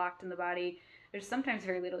patterns that have locked in the body, there's sometimes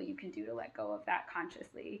very little you can do to let go of that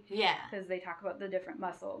consciously. Yeah. Because they talk about the different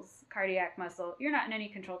muscles. Cardiac muscle, you're not in any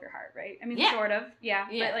control of your heart, right? I mean, yeah. sort of, yeah.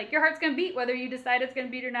 But like your heart's going to beat whether you decide it's going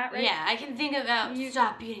to beat or not, right? Yeah, I can think about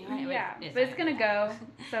stop beating, right? Yeah, but it's going to go.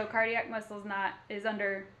 So cardiac muscle is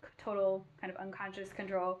under total kind of unconscious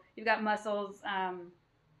control. You've got muscles,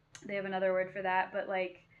 they have another word for that, but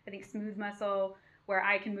like I think smooth muscle, where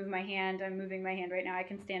I can move my hand, I'm moving my hand right now, I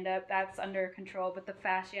can stand up, that's under control, but the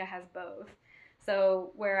fascia has both.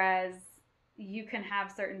 So whereas you can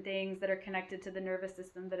have certain things that are connected to the nervous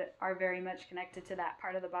system that are very much connected to that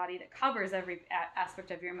part of the body that covers every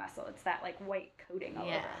aspect of your muscle. It's that like white coating all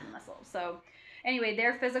over the muscle. So anyway,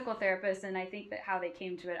 they're physical therapists, and I think that how they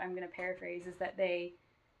came to it, I'm going to paraphrase, is that they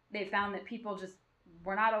found that people just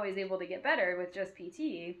were not always able to get better with just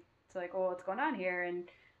PT. So like, well, what's going on here? And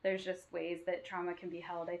there's just ways that trauma can be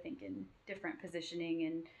held, I think, in different positioning.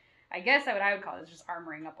 And I guess what I would call it is just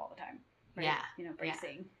armoring up all the time. Right? Yeah. You know,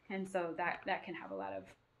 bracing. Yeah. And so that can have a lot of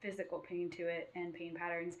physical pain to it and pain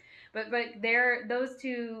patterns. But those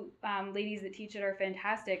two ladies that teach it are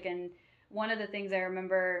fantastic. And one of the things I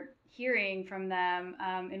remember hearing from them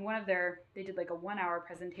in they did like a 1-hour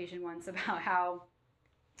presentation once about how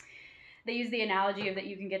they use the analogy of that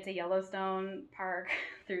you can get to Yellowstone Park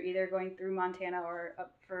through either going through Montana or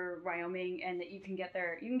up for Wyoming, and that you can get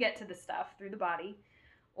to the stuff through the body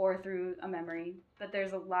or through a memory. But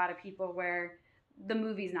there's a lot of people where the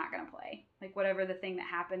movie's not going to play. Like whatever the thing that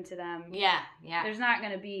happened to them. Yeah. There's not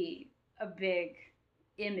going to be a big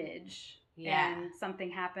image. Yeah. And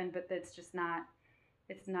something happened, but it's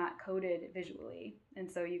not coded visually. And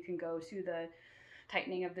so you can go to the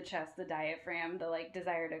tightening of the chest, the diaphragm, the like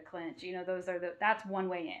desire to clench, you know, that's one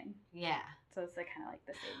way in. Yeah. So it's like kind of like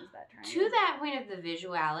the same as that triangle. To that point of the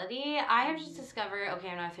visuality, I have just discovered, okay,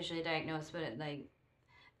 I'm not officially diagnosed, but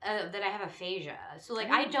that I have aphasia. So like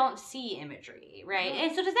I don't see imagery, right?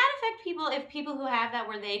 And so does that affect people who have that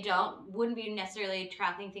where they wouldn't be necessarily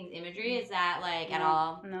tracking things imagery? Is that like at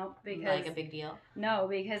all? No, because like a big deal. No,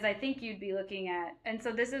 because I think you'd be looking at, and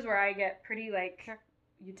so this is where I get pretty like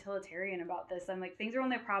utilitarian about this. I'm like, things are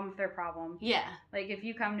only a problem if they're a problem. Yeah. Like if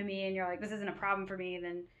you come to me and you're like, this isn't a problem for me,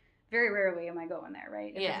 then very rarely am I going there,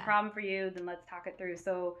 right? If it's a problem for you, then let's talk it through.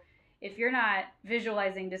 So if you're not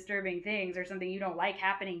visualizing disturbing things or something you don't like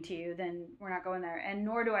happening to you, then we're not going there. And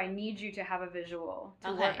nor do I need you to have a visual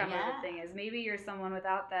to work on what the thing is. Maybe you're someone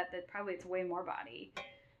without that probably it's way more body.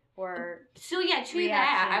 Or so yeah, to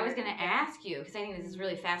that, I was going to ask you, because I think this is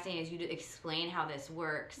really fascinating, is you to explain how this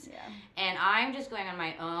works. Yeah. And I'm just going on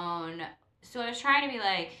my own. So I was trying to be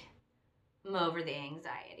like, I'm over the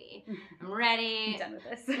anxiety. I'm ready. I'm done with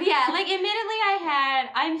this. Yeah, like admittedly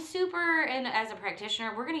I'm super, and as a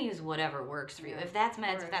practitioner, we're going to use whatever works for you. If that's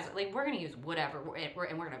meds, if that's, like, we're going to use whatever, and we're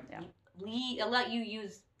going to let you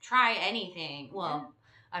try anything. Well,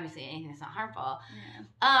 obviously anything that's not harmful.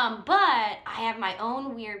 Yeah. But I have my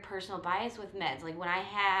own weird personal bias with meds. Like when I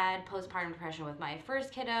had postpartum depression with my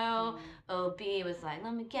first kiddo, OB was like,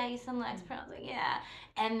 let me get you some Lexapro. I was like, yeah.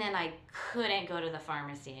 And then I couldn't go to the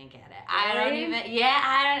pharmacy and get it. Really?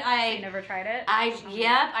 I you never tried it?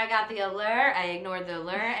 I got the alert. I ignored the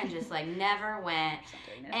alert and just like never went.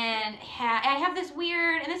 And I have this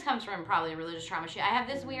weird, and this comes from probably religious trauma shit. I have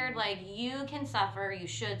this weird, like, you can suffer, you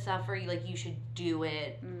should suffer, you should do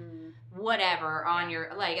it, whatever, on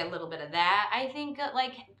your, like, a little bit of that, I think,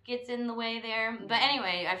 like, gets in the way there. But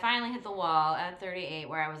anyway, I finally hit the wall at 38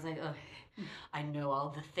 where I was like, ugh, I know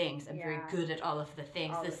all the things. I'm very good at all of the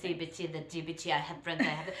things. The CBT, the DBT, I have friends,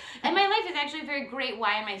 and my life is actually very great.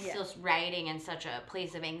 Why am I still writing in such a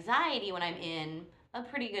place of anxiety when I'm in a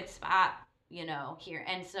pretty good spot, you know, here?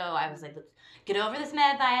 And so I was like, let's get over this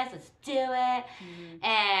med bias, let's do it.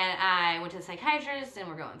 And I went to the psychiatrist and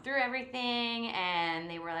we're going through everything, and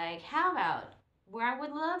they were like, how about where I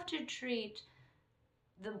would love to treat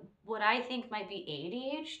what I think might be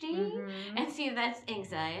ADHD and see if that's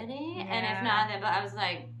anxiety, and if not, then, but I was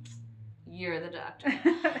like, you're the doctor.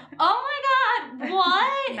 Oh my God,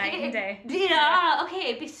 what? Night and day. Yeah,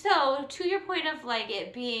 okay, so to your point of like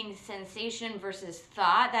it being sensation versus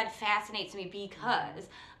thought, that fascinates me because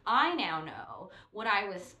I now know what I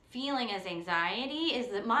was feeling as anxiety is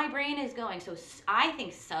that my brain is going. So I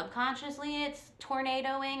think subconsciously it's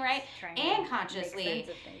tornadoing, right? And consciously.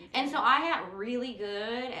 And so I got really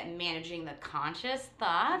good at managing the conscious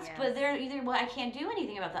thoughts, but they're either, well, I can't do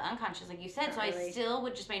anything about the unconscious, like you said. Not so really. I still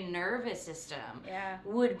would just, my nervous system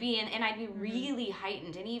would be, and I'd be really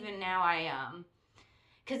heightened. And even now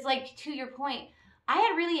because like to your point, I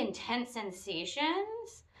had really intense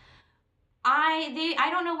sensations. I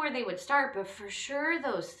don't know where they would start, but for sure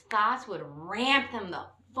those thoughts would ramp them the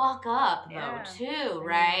fuck up though too,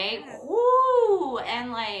 right? Woo!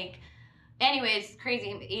 And like, anyways, crazy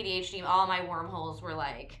ADHD. All my wormholes were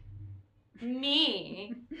like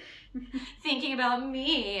me thinking about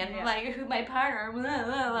me and like who my partner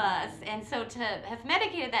was, and so to have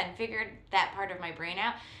medicated that and figured that part of my brain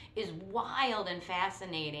out is wild and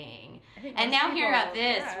fascinating. And now hear about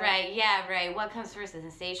this, right? Yeah, right. What comes first, the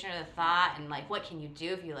sensation or the thought, and like what can you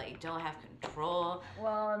do if you like don't have control?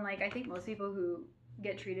 Well, and like I think most people who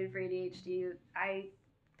get treated for ADHD, I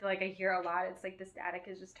feel like I hear a lot. It's like the static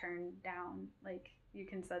is just turned down. Like you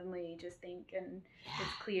can suddenly just think and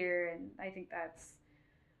it's clear, and I think that's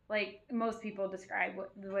like most people describe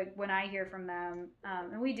what, like when I hear from them,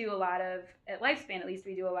 and we do a lot of, at Lifespan at least,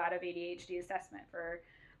 we do a lot of ADHD assessment for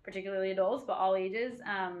particularly adults, but all ages.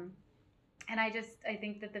 And I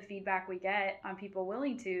think that the feedback we get on people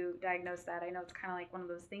willing to diagnose that, I know it's kind of like one of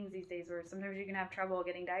those things these days where sometimes you can have trouble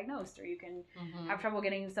getting diagnosed, or you can have trouble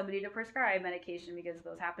getting somebody to prescribe medication because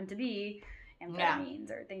those happen to be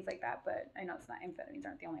amphetamines or things like that. But I know it's not, amphetamines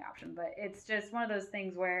aren't the only option, but it's just one of those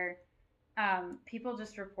things where people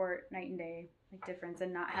just report night and day like difference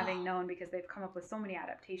and not having known, because they've come up with so many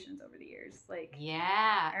adaptations over the years. Like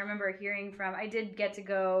I remember hearing from, I did get to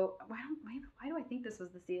go, why do I think this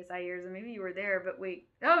was the CSI years, and maybe you were there, but wait,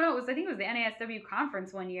 I think it was the NASW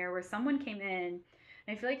conference one year where someone came in, and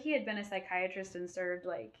I feel like he had been a psychiatrist and served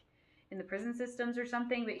like in the prison systems or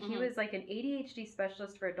something, but he was like an ADHD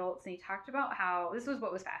specialist for adults, and he talked about how, this was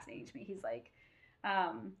what was fascinating to me, he's like,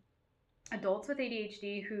 adults with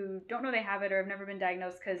ADHD who don't know they have it or have never been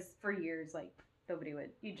diagnosed, because for years, like, nobody would,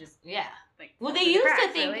 you just, like, well, they used to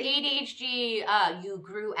think ADHD, you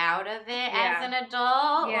grew out of it as an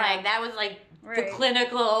adult. Like, that was like the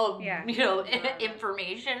clinical,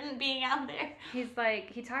 information being out there. He's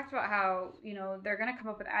like, he talked about how, they're going to come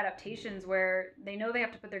up with adaptations where they know they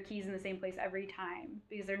have to put their keys in the same place every time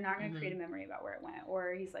because they're not going to create a memory about where it went.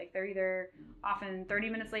 Or he's like, they're either often 30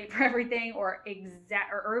 minutes late for everything or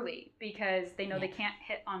early because they know they can't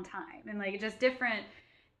hit on time. And like, just different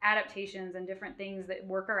adaptations and different things, that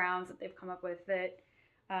workarounds that they've come up with that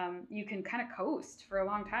you can kind of coast for a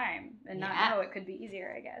long time and not know it could be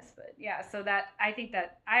easier, I guess. But so that, I think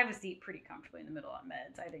that I have a seat pretty comfortably in the middle on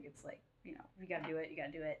meds. I think it's like, if you got to do it, you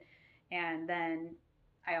got to do it. And then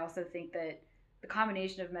I also think that the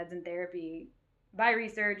combination of meds and therapy, by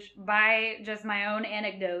research, by just my own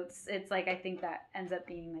anecdotes, it's like, I think that ends up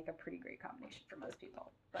being like a pretty great combination for most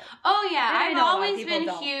people. But I've always been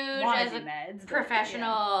huge as a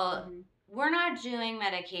professional. We're not doing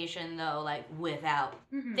medication though, like without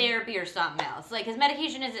therapy or something else. Like, because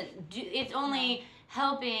medication it's only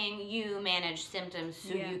helping you manage symptoms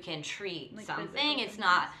so you can treat like something. It's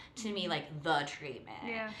not, to me, like the treatment.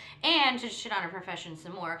 And to shit on our profession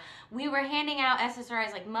some more, we were handing out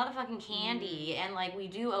SSRIs like motherfucking candy, and like we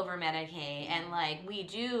do over medicate, and like we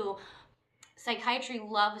do. Psychiatry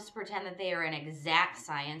loves to pretend that they are an exact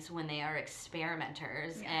science when they are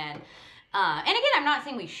experimenters. And again, I'm not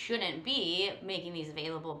saying we shouldn't be making these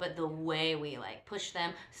available, but the way we like push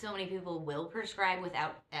them, so many people will prescribe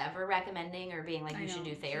without ever recommending or being like, you should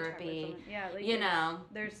do therapy.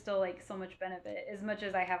 There's still like so much benefit. As much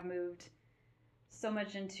as I have moved so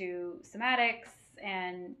much into somatics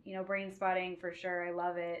and, brain spotting for sure, I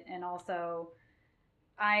love it. And also,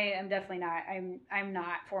 I am definitely not, I'm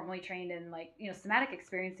not formally trained in like, somatic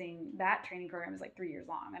experiencing. That training program is like 3 years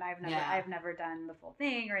long, and I've never done the full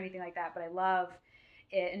thing or anything like that, but I love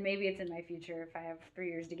it. And maybe it's in my future if I have 3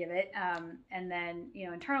 years to give it. And then,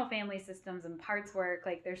 internal family systems and parts work,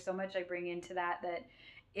 like there's so much I bring into that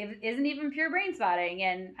it isn't even pure brain spotting.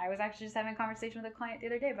 And I was actually just having a conversation with a client the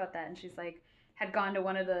other day about that. And she's like, had gone to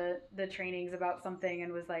one of the trainings about something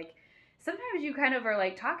and was like, sometimes you kind of are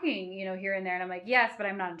like talking, here and there. And I'm like, yes, but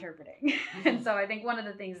I'm not interpreting. And so I think one of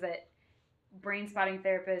the things that brain spotting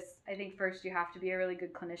therapists, I think first you have to be a really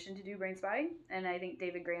good clinician to do brain spotting. And I think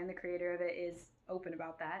David Grand, the creator of it, is open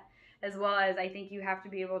about that. As well as I think you have to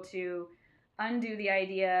be able to undo the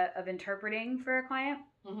idea of interpreting for a client.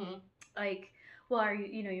 Like, well, are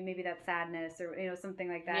you, maybe that's sadness or, something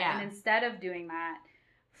like that. And instead of doing that,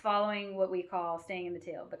 following what we call staying in the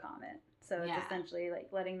tail of the comet. So it's essentially like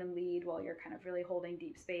letting them lead while you're kind of really holding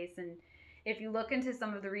deep space. And if you look into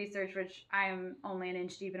some of the research, which I'm only an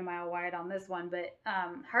inch deep and a mile wide on this one, but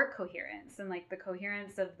heart coherence and like the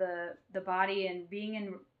coherence of the body and being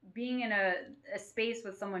in a space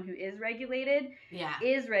with someone who is regulated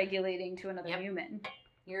is regulating to another human.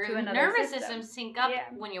 Your nervous system sync up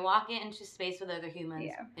when you walk into space with other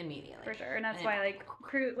humans immediately. For sure. And that's why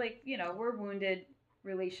we're wounded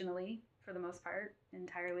relationally for the most part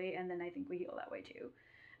entirely, and then I think we heal that way too.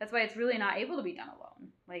 That's why it's really not able to be done alone.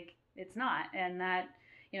 Like it's not. And that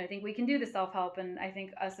I think we can do the self-help, and I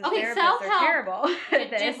think us as therapists are terrible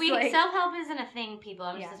at this. Self-help isn't a thing,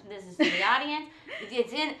 people. This is to the audience.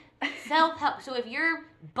 It's in self-help. So if you're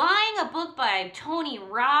buying a book by Tony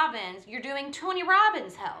Robbins, you're doing Tony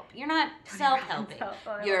Robbins help. You're not self-helping.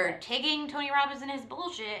 You're taking Tony Robbins and his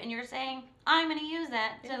bullshit, and you're saying, I'm going to use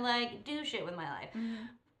that to, like, do shit with my life. Mm-hmm.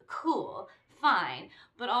 Cool. Fine.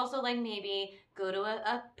 But also, like, maybe go to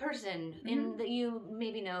a person that you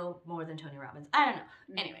maybe know more than Tony Robbins. I don't know.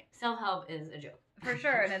 Mm-hmm. Anyway, self-help is a joke. For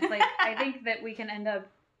sure. And it's like, I think that we can end up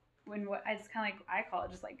it's kind of like, I call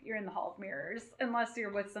it just like you're in the hall of mirrors, unless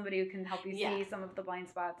you're with somebody who can help you see some of the blind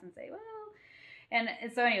spots and say, well, and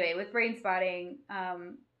so anyway, with brain spotting,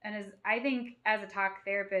 and I think as a talk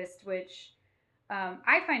therapist, which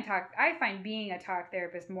I find being a talk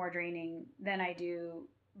therapist more draining than I do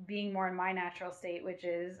being more in my natural state, which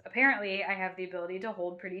is apparently I have the ability to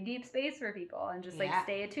hold pretty deep space for people and just like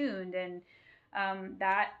stay attuned. And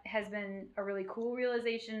that has been a really cool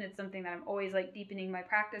realization. It's something that I'm always like deepening my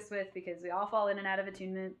practice with, because we all fall in and out of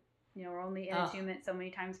attunement. We're only in attunement so many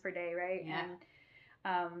times per day, right? Yeah.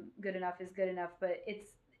 And good enough is good enough, but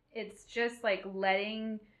it's just like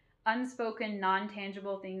letting unspoken,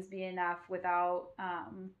 non-tangible things be enough without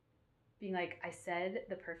being like, I said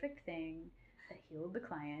the perfect thing that healed the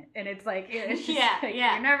client, and it's like it's just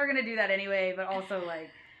you're never gonna do that anyway. But also like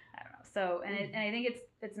I don't know. So and I think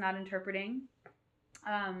it's not interpreting.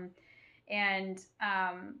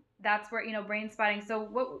 That's where, brain spotting. So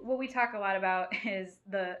what we talk a lot about is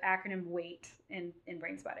the acronym WAIT in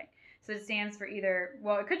brain spotting. So it stands for either,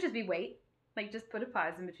 it could just be wait, like just put a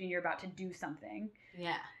pause in between you're about to do something.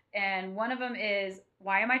 Yeah. And one of them is,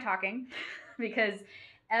 why am I talking? Because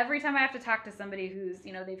every time I have to talk to somebody who's,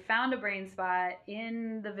 they've found a brain spot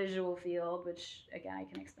in the visual field, which again, I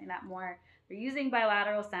can explain that more. They're using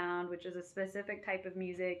bilateral sound, which is a specific type of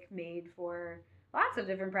music made for lots of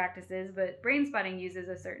different practices, but brain spotting uses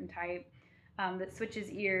a certain type that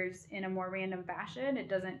switches ears in a more random fashion.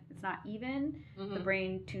 It's not even. Mm-hmm. The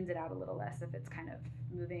brain tunes it out a little less if it's kind of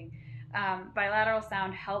moving. Bilateral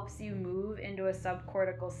sound helps you move into a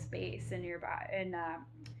subcortical space in your body,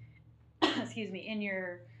 in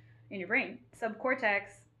your brain. Subcortex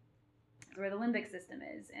is where the limbic system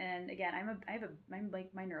is, and again, I'm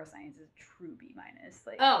like, my neuroscience is true B minus.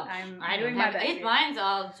 Like, I'm doing my best. Mine's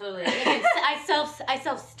all totally. I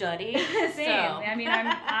self study. Same. So. I mean,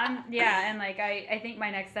 I'm and like I think my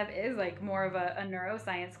next step is like more of a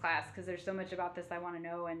neuroscience class, because there's so much about this I want to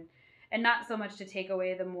know, and not so much to take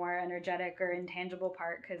away the more energetic or intangible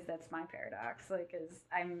part, because that's my paradox. Like, is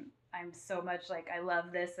I'm so much like, I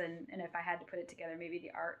love this, and if I had to put it together, maybe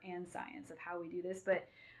the art and science of how we do this, but.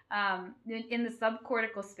 In the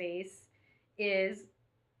subcortical space is,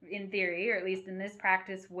 in theory, or at least in this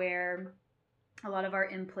practice, where a lot of our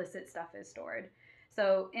implicit stuff is stored.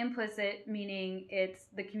 So implicit meaning it's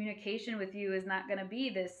the communication with you is not going to be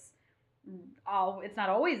this, it's not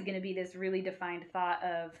always going to be this really defined thought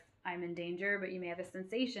of I'm in danger, but you may have a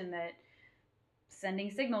sensation that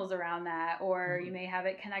sending signals around that, or you may have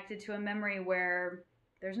it connected to a memory where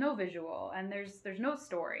there's no visual and there's no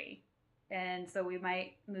story. And so we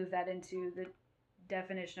might move that into the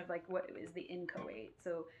definition of like, what is the inchoate?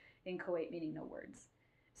 So inchoate meaning no words.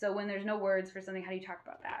 So when there's no words for something, how do you talk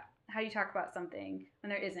about that? How do you talk about something when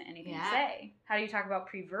there isn't anything to say? How do you talk about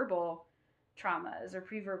pre-verbal traumas or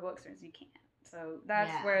pre-verbal experiences? You can't. So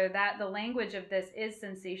that's where the language of this is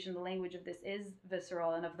sensation. The language of this is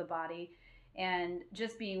visceral and of the body. And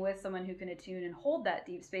just being with someone who can attune and hold that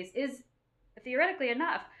deep space is theoretically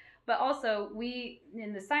enough. But also,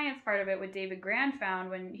 in the science part of it, what David Grand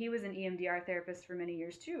found when he was an EMDR therapist for many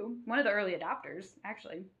years too, one of the early adopters,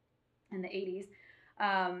 actually, in the 80s,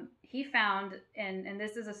 he found, and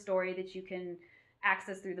this is a story that you can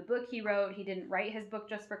access through the book he wrote. He didn't write his book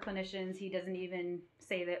just for clinicians. He doesn't even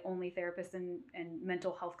say that only therapists and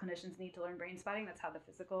mental health clinicians need to learn brain spotting. That's how the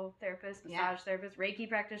physical therapists, massage therapists, Reiki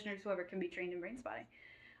practitioners, whoever can be trained in brain spotting.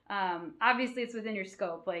 Obviously, it's within your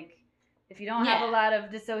scope. Like, if you don't have a lot of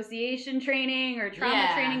dissociation training or trauma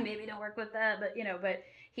training, maybe don't work with that. But, but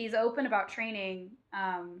he's open about training.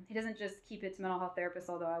 He doesn't just keep it to mental health therapists,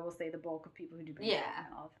 although I will say the bulk of people who do mental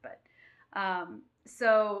health. But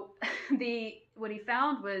so what he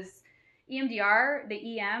found was EMDR,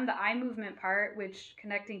 the EM, the eye movement part, which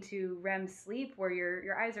connecting to REM sleep, where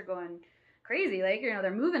your eyes are going crazy, like,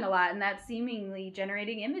 they're moving a lot, and that's seemingly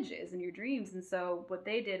generating images in your dreams. And so what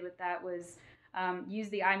they did with that was use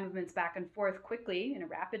the eye movements back and forth quickly in a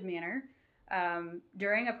rapid manner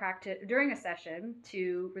during a session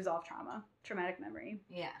to resolve traumatic memory.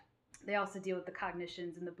 Yeah. They also deal with the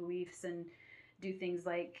cognitions and the beliefs and do things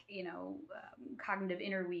like, cognitive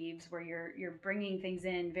interweaves, where you're bringing things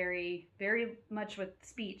in very, very much with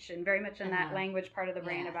speech and very much in that language part of the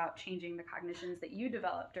brain about changing the cognitions that you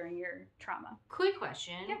develop during your trauma. Quick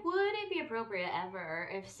question. Yeah. Would it be appropriate ever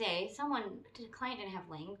if, say, the client didn't have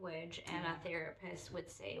language and a therapist would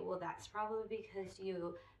say, well, that's probably because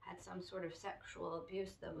you had some sort of sexual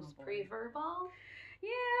abuse that was pre-verbal? Yeah,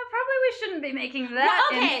 probably we shouldn't be making that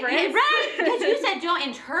inference. Right, because you said don't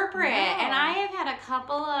interpret. No. And I have had a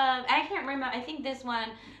couple of, I can't remember, I think this one,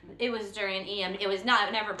 it was during EM, it was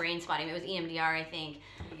never brain spotting, it was EMDR, I think,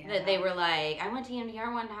 that they were like, I went to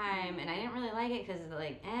EMDR one time, and I didn't really like it, because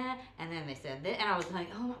like, and then they said this, and I was like,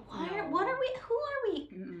 oh, who are we?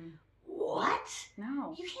 Mm-mm. What?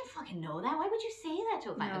 No. You can't fucking know that. Why would you say that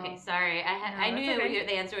to a client? No. Okay, sorry. I knew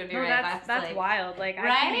the answer would be right. That's like, wild. Like,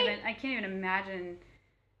 right? I can't even imagine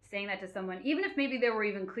saying that to someone, even if maybe there were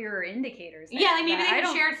even clearer indicators. Yeah, like maybe they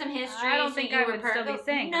shared some history. I don't think I would still be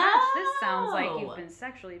saying, gosh, this sounds like you've been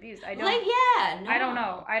sexually abused. I don't. Like, I don't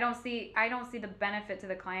know. I don't see the benefit to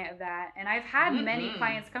the client of that. And I've had many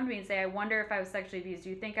clients come to me and say, I wonder if I was sexually abused. Do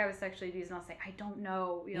you think I was sexually abused? And I'll say, I don't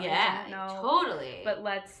know. I don't know. Totally. But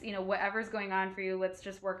let's, whatever's going on for you, let's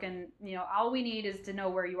just work in, all we need is to know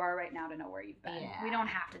where you are right now to know where you've been. Yeah. We don't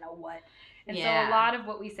have to know what. And so a lot of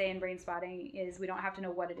what we say in brain spotting is we don't have to know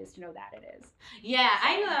what it is to know that it is. Yeah, so,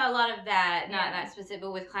 I do a lot of that, not that specific,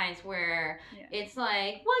 but with clients where it's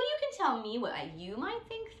like, well, you can tell me what you might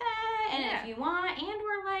think that, and if you want, and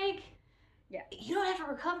we're like, you don't have to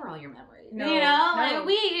recover all your memories. No, like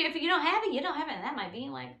if you don't have it, you don't have it, and that might be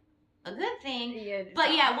like a good thing. Yeah,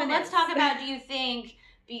 but let's talk about, do you think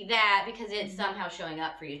that because it's somehow showing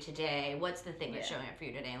up for you today, what's the thing that's showing up for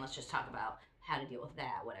you today, and let's just talk about how to deal with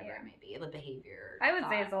that, whatever it may be, the behavior. I would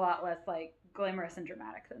say it's a lot less like glamorous and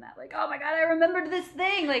dramatic than that. Like, oh my God, I remembered this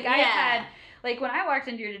thing. Like I had, like when I walked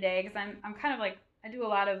in here today, because I'm kind of like, I do a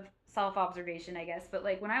lot of self-observation, I guess. But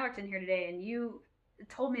like when I walked in here today and you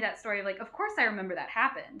told me that story, like, of course I remember that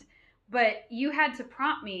happened. But you had to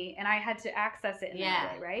prompt me, and I had to access it in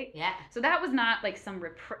that way, right? Yeah. So that was not like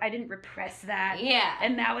I didn't repress that. Yeah.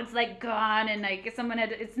 And now it's like gone, and like someone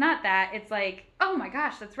had. It's not that. It's like, oh my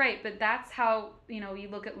gosh, that's right. But that's how you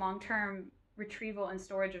look at long-term retrieval and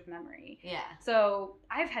storage of memory. Yeah. So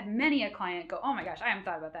I've had many a client go, oh my gosh, I haven't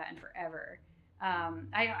thought about that in forever.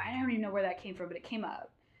 I don't even know where that came from, but it came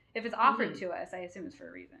up. If it's offered to us, I assume it's for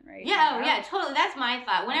a reason, right? Yeah, totally. That's my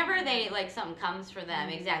thought. Whenever they, like, something comes for them,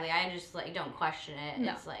 exactly, I just, like, don't question it.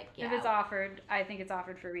 No. It's like, If it's offered, I think it's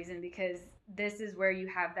offered for a reason, because this is where you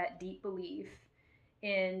have that deep belief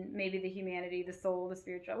in maybe the humanity, the soul, the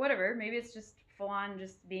spiritual, whatever. Maybe it's just full on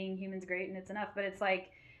just being human's great and it's enough. But it's like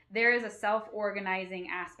there is a self-organizing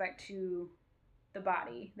aspect to the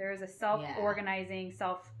body. There is a self-organizing,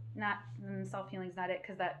 self-healing's not it,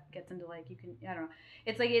 because that gets into like, I don't know.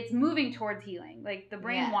 It's like it's moving towards healing. Like the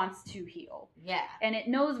brain wants to heal. Yeah. And it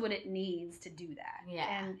knows what it needs to do that. Yeah.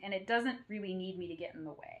 And it doesn't really need me to get in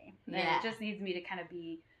the way. Yeah. It just needs me to kind of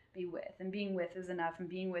be with. And being with is enough. And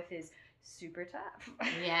being with is super tough.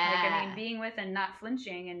 Yeah. Being with and not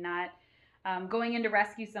flinching and not going in to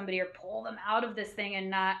rescue somebody or pull them out of this thing and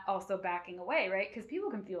not also backing away, right? Because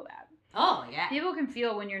people can feel that. Oh, yeah. People can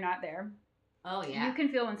feel when you're not there. Oh, yeah. You can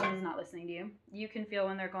feel when someone's not listening to you. You can feel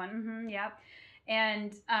when they're going, yeah.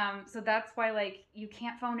 And so that's why, like, you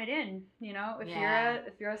can't phone it in,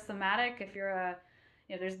 if you're a somatic, if you're a,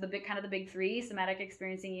 there's the big three: somatic,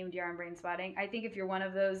 experiencing, EMDR, and brain spotting. I think if you're one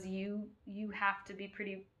of those, you have to be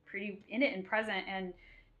pretty in it and present, and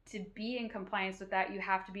to be in compliance with that, you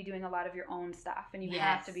have to be doing a lot of your own stuff, and you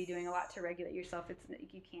have to be doing a lot to regulate yourself. It's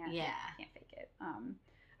you can't fake it.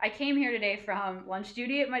 I came here today from lunch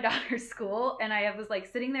duty at my daughter's school, and I was like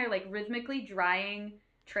sitting there like rhythmically drying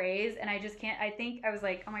trays, and I just can't. I think I was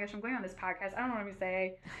like, oh my gosh, I'm going on this podcast. I don't know what I'm gonna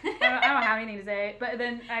say. I don't have anything to say. But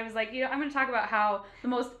then I was like, I'm gonna talk about how the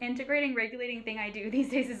most integrating, regulating thing I do these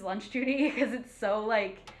days is lunch duty, because it's so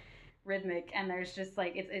like rhythmic, and there's just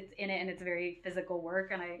like it's in it, and it's very physical work,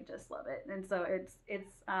 and I just love it. And so it's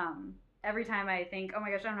every time I think, oh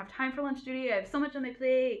my gosh, I don't have time for lunch duty, I have so much on my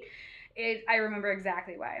plate, I remember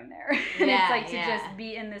exactly why I'm there. And it's like to just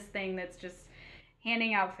be in this thing that's just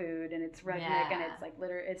handing out food, and it's rhythmic, and it's like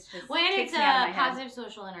literally, it's just well, and it's a positive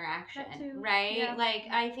social interaction, right? Yeah. Like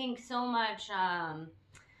I think so much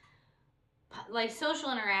like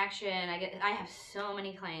social interaction. I have so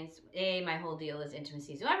many clients. My whole deal is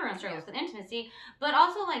intimacy, so everyone struggles with intimacy, but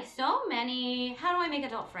also like so many, how do I make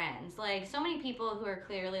adult friends? Like so many people who are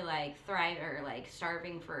clearly like thrive or like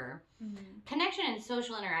starving for connection and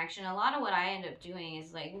social interaction. A lot of what I end up doing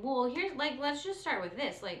is like, well, here's like, let's just start with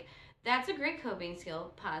this. Like that's a great coping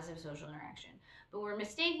skill, positive social interaction, but we're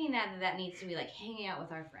mistaking that needs to be like hanging out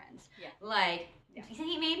with our friends. Like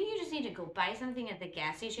maybe you just need to go buy something at the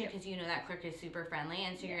gas station because you know that clerk is super friendly,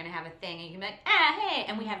 and so you're gonna have a thing, and you can be like, hey,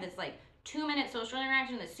 and we have this like 2-minute social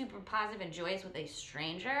interaction that's super positive and joyous with a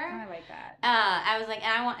stranger. I like that. I was like,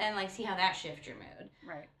 and I want, and like see how that shifts your mood,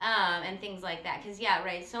 right? And things like that, because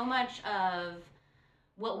right, so much of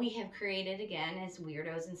what we have created again as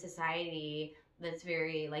weirdos in society that's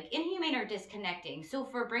very like inhumane or disconnecting. So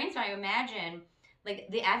for Brainstorm, I imagine like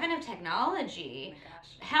the advent of technology,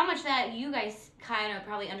 how much that you guys kind of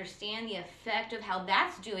probably understand the effect of how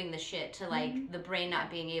that's doing the shit to like the brain not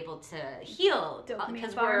being able to heal,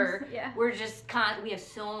 because we're just we have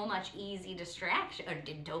so much easy distraction, or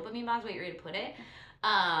dopamine bombs, what you're going to put it,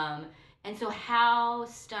 and so how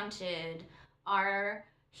stunted are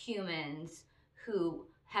humans who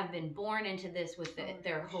have been born into this with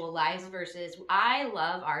their whole lives versus I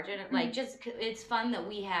love our like just it's fun that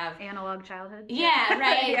we have analog childhood. Yeah,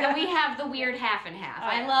 right. That we have the weird half and half.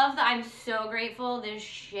 I love that. I'm so grateful. This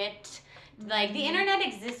shit, like the internet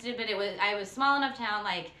existed, but I was small enough town,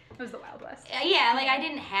 like it was the Wild West. Yeah, like I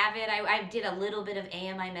didn't have it. I did a little bit of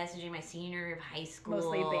AMI messaging my senior year of high school.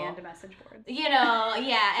 Mostly banned message boards. You know,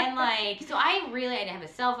 and like so I didn't have a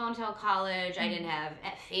cell phone till college. I didn't have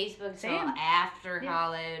Facebook till after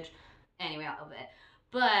college. Anyway, all of it.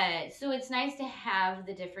 But so it's nice to have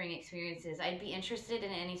the differing experiences. I'd be interested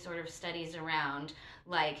in any sort of studies around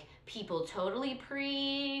like people totally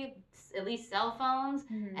at least cell phones,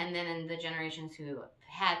 and then in the generations who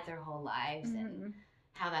had their whole lives and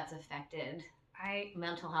how that's affected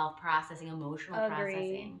mental health processing, emotional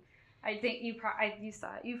processing. I think you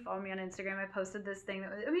saw it. You followed me on Instagram. I posted this thing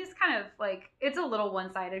that was, I mean, it's kind of like, it's a little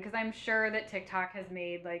one-sided because I'm sure that TikTok has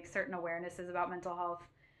made like certain awarenesses about mental health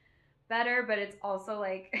better, but it's also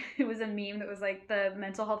like, it was a meme that was like, the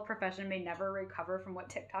mental health profession may never recover from what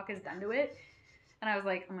TikTok has done to it. And I was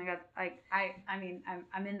like, oh my God, I mean,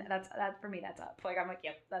 I'm in, that for me, that's up. Like, I'm like,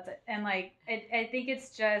 yep, that's it. And like, I think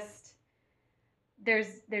it's just,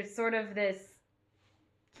 there's sort of this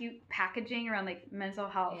cute packaging around like mental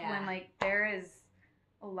health when like there is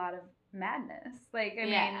a lot of madness. Like, I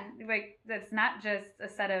mean, like that's not just a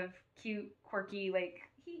set of cute, quirky, like,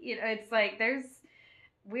 it's like do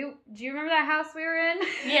you remember that house we were in?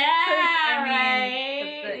 Yeah, I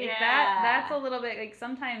mean, that's a little bit like,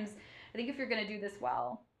 sometimes I think if you're going to do this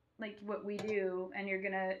well, like what we do, and you're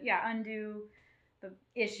going to, undo the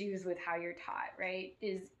issues with how you're taught, right,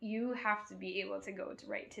 is you have to be able to go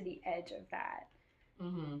right to the edge of that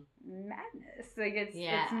madness. Like,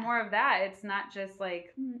 it's more of that. It's not just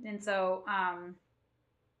like, and so,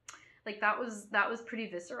 like that was pretty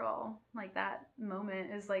visceral. Like that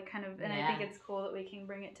moment is like kind of, and I think it's cool that we can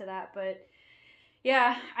bring it to that. But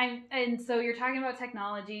yeah, and so you're talking about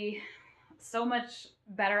technology, so much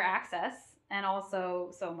better access, and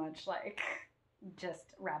also so much like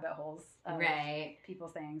just rabbit holes of people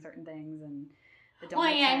saying certain things and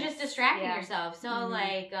and just distracting yourself. So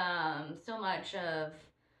like so much of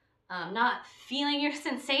not feeling your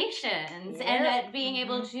sensations and being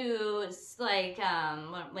able to like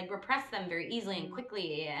repress them very easily and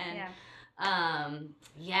quickly, and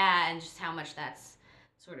and just how much that's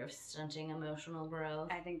sort of stunting emotional growth.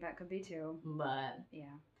 I think that could be too. But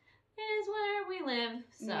it is where we live.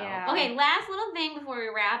 So okay, last little thing before we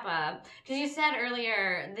wrap up, because you said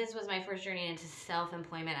earlier this was my first journey into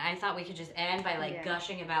self-employment. I thought we could just end by like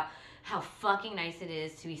gushing about how fucking nice it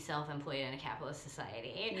is to be self-employed in a capitalist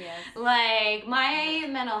society. Like my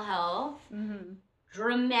mental health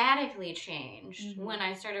dramatically changed when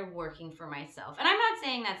I started working for myself. And I'm not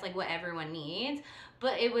saying that's like what everyone needs,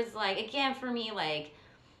 but it was like, again, for me, like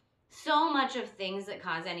so much of things that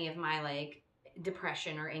cause any of my like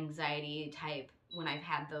depression or anxiety type, when I've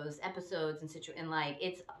had those episodes and like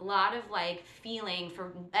it's a lot of like feeling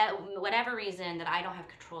for whatever reason that I don't have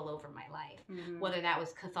control over my life, whether that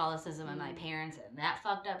was Catholicism and my parents and that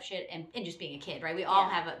fucked up shit, and just being a kid, right? We all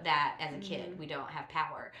have that as a kid. We don't have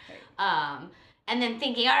power, and then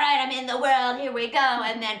thinking, all right, I'm in the world, here we go,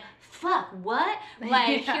 and then fuck, what?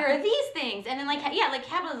 Like, here are these things. And then, like, yeah, like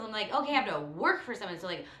capitalism, like, okay, I have to work for someone. So,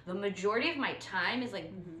 like, the majority of my time is,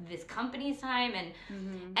 like, this company's time.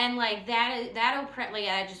 And like, that like,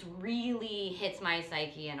 that just really hits my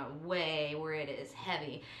psyche in a way where it is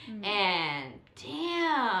heavy. And,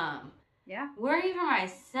 damn. Yeah. Working for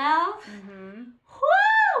myself? Yeah.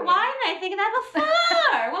 Why didn't I think of that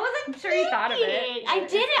before? What was I I'm sure you thought of it. I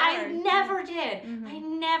didn't. I hard. never did. I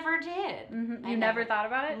never did. You never thought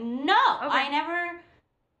about it? No. Okay. I never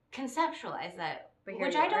conceptualized that,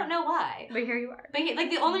 which I don't know why. But here you are. But like,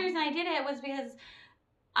 the only reason I did it was because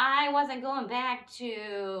I wasn't going back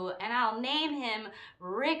to, and I'll name him,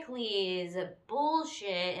 Rickley's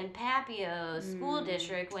bullshit in Papio School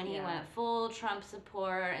District when he went full Trump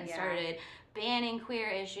support and started banning queer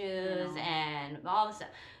issues and all this stuff.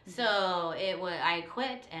 So I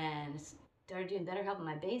quit and started doing BetterHelp in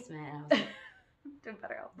my basement. And I was like, doing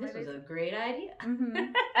BetterHelp. This was a great idea.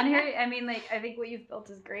 And here, I mean, like, I think what you've built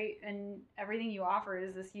is great, and everything you offer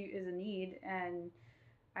is a need, and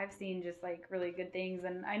I've seen just like really good things,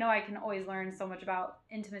 and I know I can always learn so much about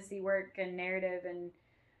intimacy work and narrative, and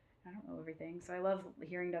I don't know everything, so I love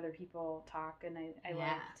hearing to other people talk, and I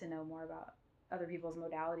love to know more about other people's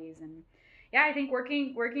modalities. And yeah, I think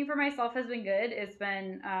working for myself has been good. It's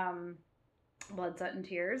been blood, sweat, and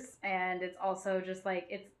tears, and it's also just like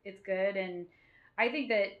it's good. And I think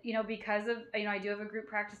that, you know, because of, you know, I do have a group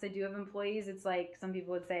practice, I do have employees, it's like some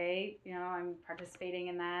people would say, you know, I'm participating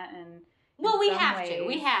in that, and well, we have to.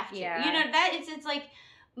 Yeah. You know, that it's like,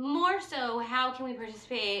 more so, how can we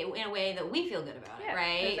participate in a way that we feel good about it,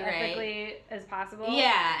 right? As ethically as possible.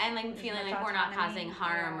 Yeah, and like feeling like we're not causing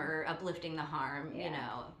harm or uplifting the harm, you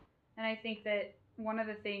know. And I think that one of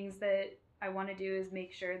the things that I want to do is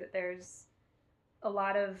make sure that there's a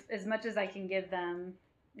lot of, as much as I can give them,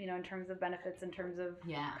 you know, in terms of benefits, in terms of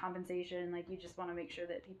compensation, like, you just want to make sure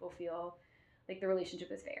that people feel like the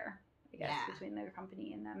relationship is fair, I guess, between their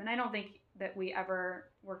company and them. And I don't think that we ever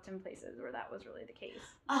worked in places where that was really the case.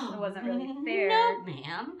 It wasn't really fair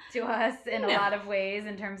to us in a lot of ways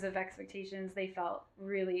in terms of expectations. They felt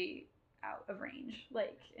really out of range,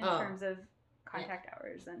 like in terms of contact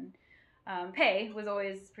hours, and pay was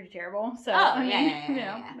always pretty terrible. So I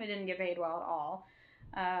didn't get paid well at all.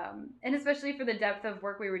 And especially for the depth of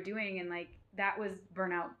work we were doing, and like, that was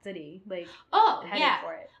burnout city. Like, for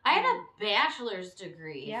it. I had a bachelor's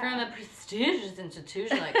degree from a prestigious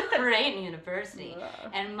institution like Creighton University.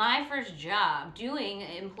 And my first job doing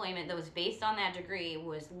employment that was based on that degree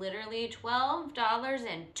was literally $12.02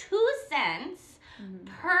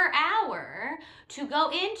 per hour to go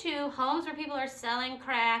into homes where people are selling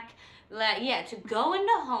crack. To go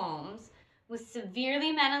into homes with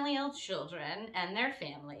severely mentally ill children and their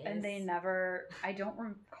families. And I don't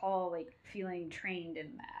recall like feeling trained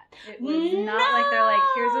in that. It was not like they're like,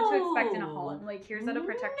 here's what to expect in a home. Like, here's how to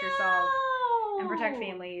protect yourself and protect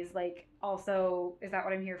families. Like, also, is that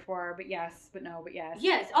what I'm here for? But yes, but no, but yes.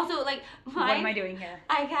 Yes. Also, like, what am I doing here?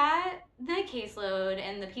 I got the caseload,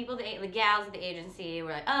 and the people, the gals at the agency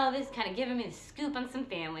were like, oh, this kind of giving me the scoop on some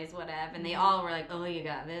families, whatever. And they all were like, oh, you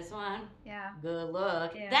got this one? Yeah. Good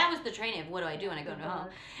luck. Yeah. That was the training of what do I do when I go to home.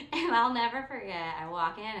 And I'll never forget, I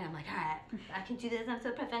walk in, and I'm like, all right, I can do this. I'm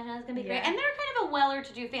so professional. It's going to be great. And they're kind of a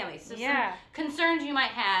well-to-do family. So some concerns you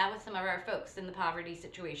might have with some of our folks in the poverty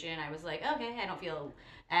situation, I was like, okay, I don't feel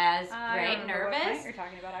as nervous. What you're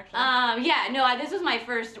talking about, actually. This was my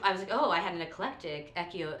first. I was like, I had an eclectic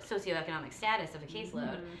socioeconomic status of a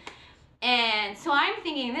caseload, and so I'm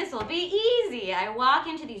thinking this will be easy. I walk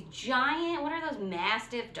into these giant, what are those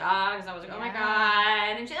mastiff dogs? I was like, oh my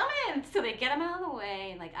god, and so they get them out of the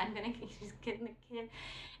way, and like, I'm gonna just get the kid.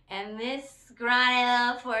 And this scrawny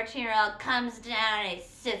little 14-year-old comes down and he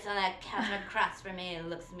sits on that couch across from me and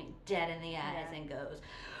looks me dead in the eyes and goes,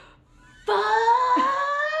 fuck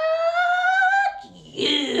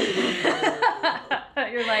you.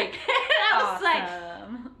 You're like, and I was like,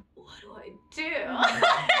 what do I do?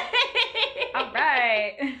 All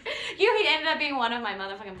right. You ended up being one of my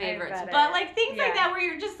motherfucking favorites. But like, things like that where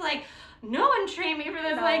you're just like, no one trained me for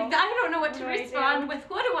this. No. Like, I don't know what to respond with.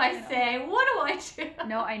 What do I say? What do I do?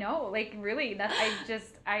 No, I know. Like, really,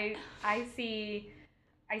 I see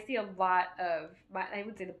a lot of, I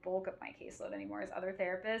would say the bulk of my caseload anymore is other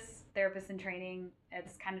therapists in training.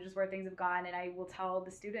 It's kind of just where things have gone. And I will tell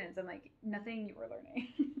the students, I'm like, nothing you were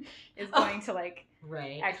learning is going to like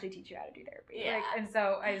actually teach you how to do therapy. Yeah. Like, and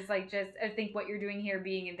so I was like, I think what you're doing here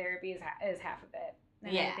being in therapy is half of it.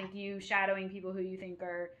 And I think you shadowing people who you think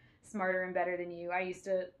are smarter and better than you. I used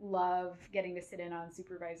to love getting to sit in on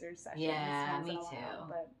supervisors' sessions. Yeah, me too.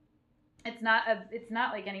 But it's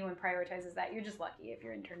not like anyone prioritizes that. You're just lucky if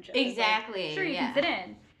your internship exactly. Is like, sure, you can fit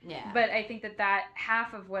in. Yeah. But I think that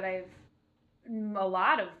half of a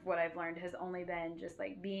lot of what I've learned has only been just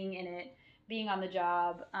like being in it, being on the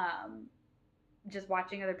job, just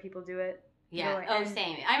watching other people do it. Yeah.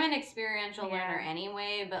 Same. I'm an experiential learner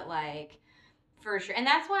anyway, but like, for sure. And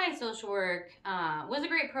that's why social work was a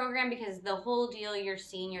great program, because the whole deal your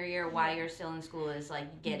senior year while you're still in school is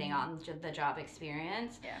like getting on the job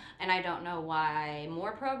experience. Yeah. And I don't know why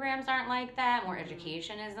more programs aren't like that, more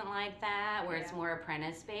education isn't like that, where it's more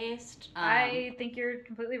apprentice based. I think you're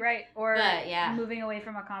completely right. Or moving away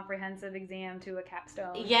from a comprehensive exam to a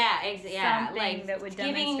capstone. Yeah, something like that would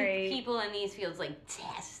demonstrate giving people in these fields like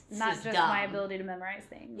tests. Not just dumb. my ability to memorize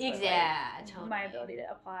things. Totally. My ability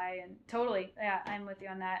to apply and totally. Yeah, I'm with you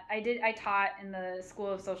on that. I taught in the School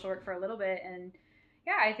of Social Work for a little bit, and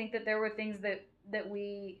I think that there were things that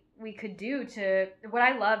we could do to. What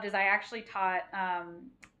I loved is I actually taught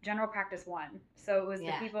General Practice 1. So it was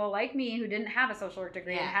the people like me who didn't have a social work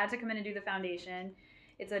degree and had to come in and do the foundation.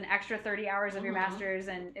 It's an extra 30 hours of your master's,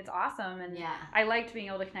 and it's awesome. And I liked being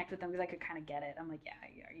able to connect with them because I could kind of get it. I'm like,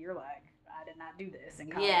 you're like, I did not do this in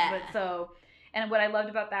college. And what I loved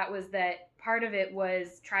about that was that part of it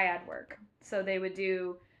was triad work. So they would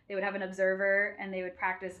have an observer, and they would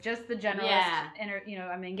practice just the generalist,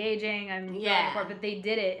 I'm engaging, I'm filling report, but they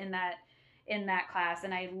did it in that class,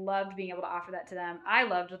 and I loved being able to offer that to them. I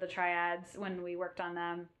loved the triads when we worked on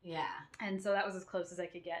them. Yeah. And so that was as close as I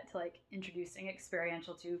could get to like introducing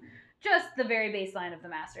experiential to just the very baseline of the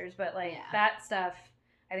masters. But like that stuff,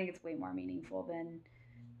 I think it's way more meaningful than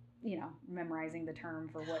memorizing the term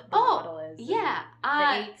for what the model is. Yeah.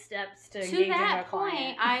 The 8 steps to engaging that a client.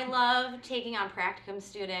 Point, I love taking on practicum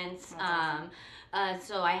students. That's awesome.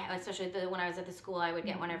 So especially when I was at the school, I would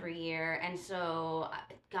get one every year. And so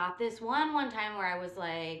I got this one time where I was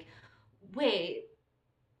like, wait,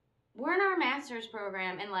 we're in our master's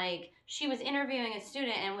program, and like she was interviewing a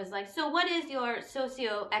student and was like, so what is your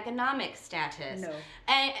socioeconomic status? No.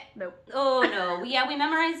 And nope. Oh no. Yeah, we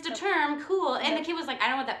memorized a term. Cool. And the kid was like, I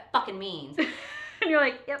don't know what that fucking means. And you're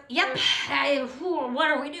like, yep. What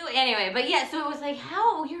are we doing? Anyway, but so it was like,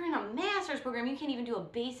 how you're in a master's program, you can't even do a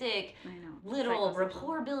basic little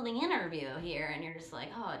rapport building interview here, and you're just like,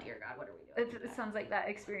 oh dear God, what are we doing? It sounds like that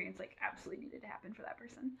experience like absolutely needed to happen for that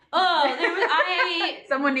person. Oh,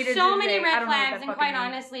 someone needed so many red flags, and quite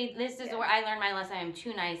honestly, this is where I learned my lesson. I'm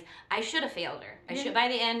too nice. I should have failed her. I should. By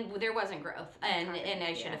the end, there wasn't growth, and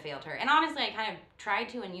I should have failed her. And honestly, I kind of tried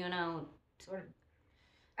to, and sort of.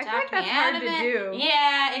 I feel like that's hard to do.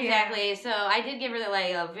 Yeah, exactly. Yeah. So I did give her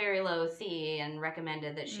a very low C and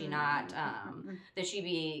recommended that she that she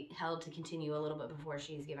be held to continue a little bit before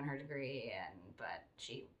she's given her degree, but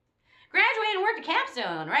she graduated and worked at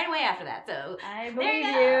Capstone right away after that. So I believe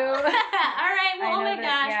you. All right. Well, oh my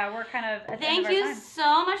gosh. Yeah, we're kind of. Thank you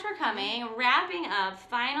so much for coming. Wrapping up.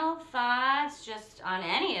 Final thoughts, just on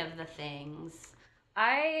any of the things.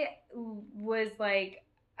 I was like.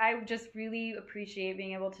 I just really appreciate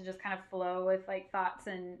being able to just kind of flow with like thoughts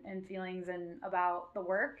and feelings and about the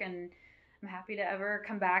work, and I'm happy to ever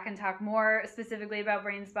come back and talk more specifically about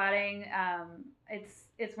brain spotting.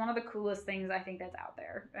 It's one of the coolest things I think that's out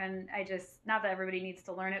there, and I just, not that everybody needs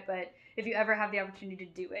to learn it, but if you ever have the opportunity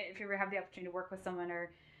to do it, if you ever have the opportunity to work with someone or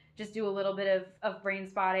just do a little bit of brain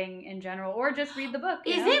spotting in general, or just read the book.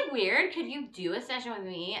 Is it weird? Could you do a session with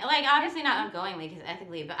me? Like, obviously not ongoingly, because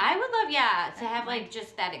ethically, but I would love, to have, like,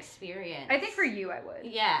 just that experience. I think for you, I would.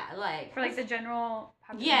 Yeah, like. For, like, the general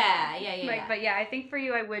population. Yeah. Like, but, I think for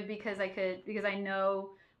you, I would, because I know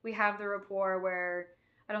we have the rapport where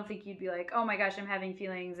I don't think you'd be like, oh my gosh, I'm having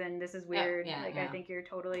feelings and this is weird. I think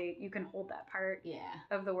you can hold that part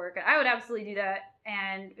of the work. And I would absolutely do that.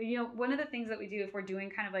 And, one of the things that we do if we're doing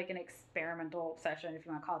kind of like an experimental session, if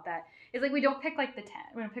you want to call it that, is like we don't pick like the 10.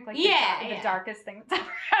 We don't pick like the darkest thing that's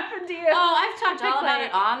ever happened to you. Oh, I've talked all about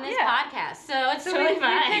it on this podcast, so it's totally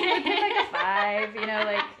fine. We pick like a 5,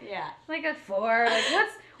 like a 4. Like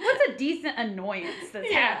what's a decent annoyance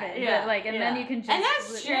that's happened? But then you can just. And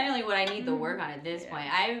that's generally what I need the work on at this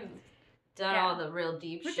point. I've done all the real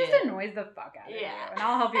deep shit. Which just annoys the fuck out of you. And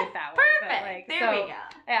I'll help you with that one. Perfect. But, there we go.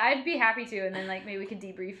 Yeah, I'd be happy to, and then maybe we could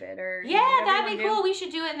debrief it or. Yeah, that'd be cool. We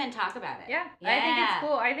should do it and then talk about it. Yeah. I think it's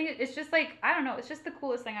cool. I think it's just like, I don't know, it's just the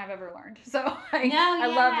coolest thing I've ever learned. So I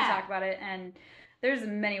love to talk about it, and there's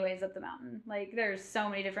many ways up the mountain. Like, there's so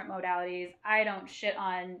many different modalities. I don't shit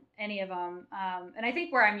on any of them. And I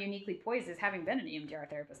think where I'm uniquely poised is having been an EMDR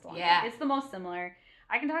therapist a long time. It's the most similar.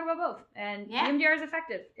 I can talk about both. And EMDR is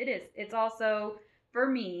effective. It is. It's also, for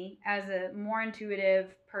me, as a more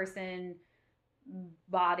intuitive person,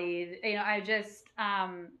 bodied. You know, I just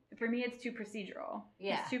for me it's too procedural.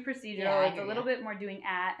 Yeah. It's too procedural. Yeah, it's a little bit more doing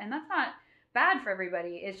and that's not bad for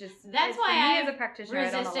everybody. It's just that's why for me I as a practitioner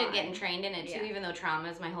resisted getting trained in it too, even though trauma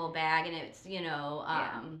is my whole bag and it's, you know,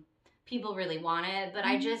 people really want it, but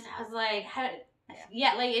I was like,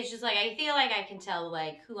 like it's just like I feel like I can tell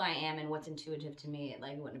like who I am and what's intuitive to me.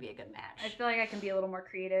 Like it wouldn't be a good match. I feel like I can be a little more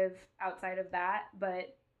creative outside of that,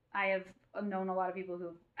 but I have known a lot of people who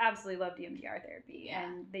absolutely love EMDR therapy,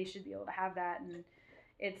 and they should be able to have that, and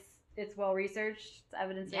it's well researched, it's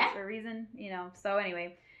evidence-based for a reason, you know. So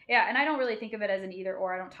anyway, and I don't really think of it as an either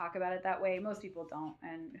or. I don't talk about it that way. Most people don't,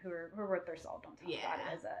 and who are worth their salt don't talk about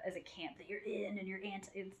it as a camp that you're in and you're anti.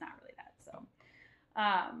 It's not really that. So,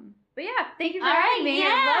 but thank you for having me. I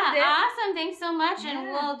loved it. Awesome. Thanks so much, and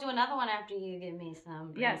we'll do another one after you give me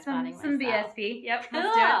some some BSP. Yep. Cool.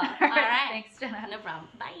 Let's do it. All right. Thanks, Jenna. No problem.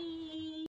 Bye.